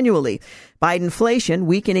 $14,000 annually. Bidenflation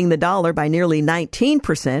weakening the dollar by nearly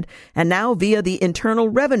 19%, and now via the Internal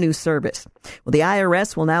Revenue Service. Well, the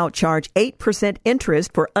IRS will now charge 8%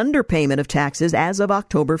 interest for underpayment of taxes as of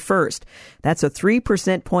October 1st. That's a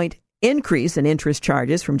 3% point increase in interest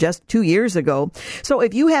charges from just 2 years ago. So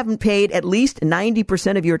if you haven't paid at least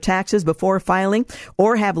 90% of your taxes before filing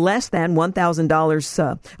or have less than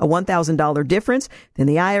 $1,000, a $1,000 difference, then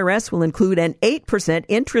the IRS will include an 8%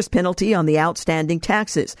 interest penalty on the outstanding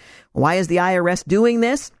taxes. Why is the IRS doing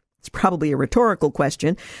this? It's probably a rhetorical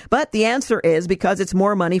question, but the answer is because it's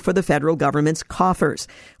more money for the federal government's coffers.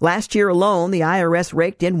 Last year alone, the IRS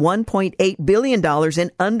raked in $1.8 billion in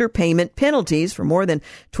underpayment penalties for more than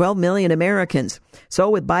 12 million Americans.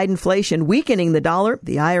 So with Bidenflation weakening the dollar,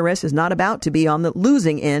 the IRS is not about to be on the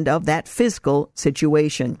losing end of that fiscal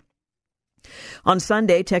situation. On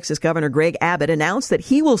Sunday, Texas Governor Greg Abbott announced that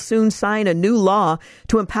he will soon sign a new law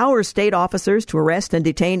to empower state officers to arrest and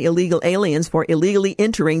detain illegal aliens for illegally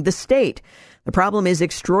entering the state. The problem is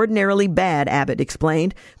extraordinarily bad, Abbott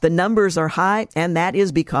explained. The numbers are high, and that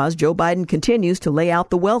is because Joe Biden continues to lay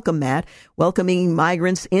out the welcome mat, welcoming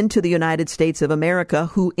migrants into the United States of America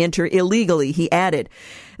who enter illegally, he added.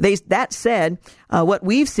 That said, what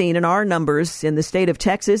we've seen in our numbers in the state of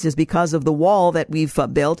Texas is because of the wall that we've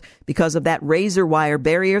built, because of that razor wire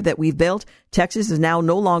barrier that we've built. Texas is now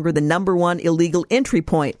no longer the number one illegal entry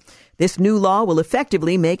point. This new law will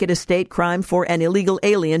effectively make it a state crime for an illegal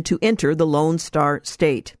alien to enter the Lone Star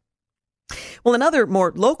State. Well, in other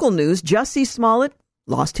more local news, Jussie Smollett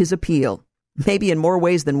lost his appeal. Maybe in more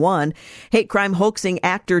ways than one. Hate crime hoaxing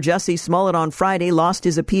actor Jussie Smollett on Friday lost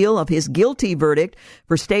his appeal of his guilty verdict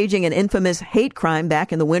for staging an infamous hate crime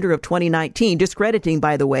back in the winter of 2019, discrediting,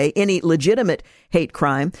 by the way, any legitimate hate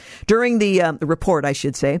crime. During the report, I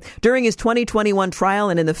should say, during his 2021 trial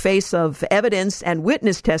and in the face of evidence and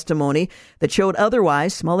witness testimony that showed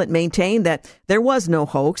otherwise, Smollett maintained that there was no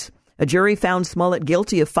hoax. A jury found Smollett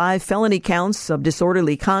guilty of 5 felony counts of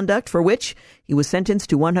disorderly conduct, for which he was sentenced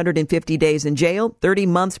to 150 days in jail, 30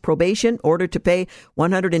 months probation, ordered to pay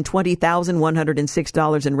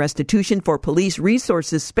 $120,106 in restitution for police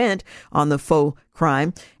resources spent on the faux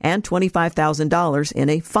crime, and $25,000 in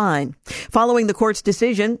a fine. Following the court's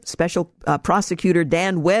decision, Special Prosecutor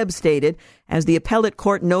Dan Webb stated, as the appellate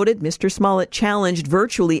court noted, Mr. Smollett challenged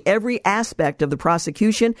virtually every aspect of the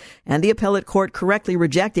prosecution, and the appellate court correctly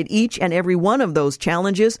rejected each and every one of those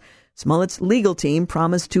challenges. Smollett's legal team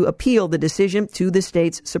promised to appeal the decision to the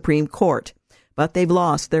state's Supreme Court, but they've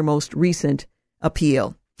lost their most recent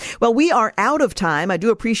appeal. Well, we are out of time. I do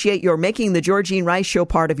appreciate your making the Georgene Rice Show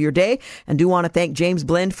part of your day, and do want to thank James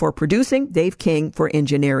Blend for producing, Dave King for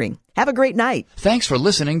engineering. Have a great night. Thanks for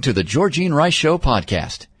listening to the Georgene Rice Show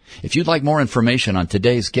podcast. If you'd like more information on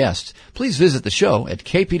today's guests, please visit the show at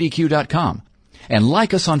kpdq.com and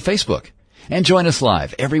like us on Facebook. And join us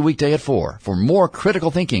live every weekday at 4 for more critical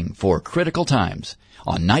thinking for critical times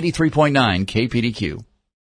on 93.9 KPDQ.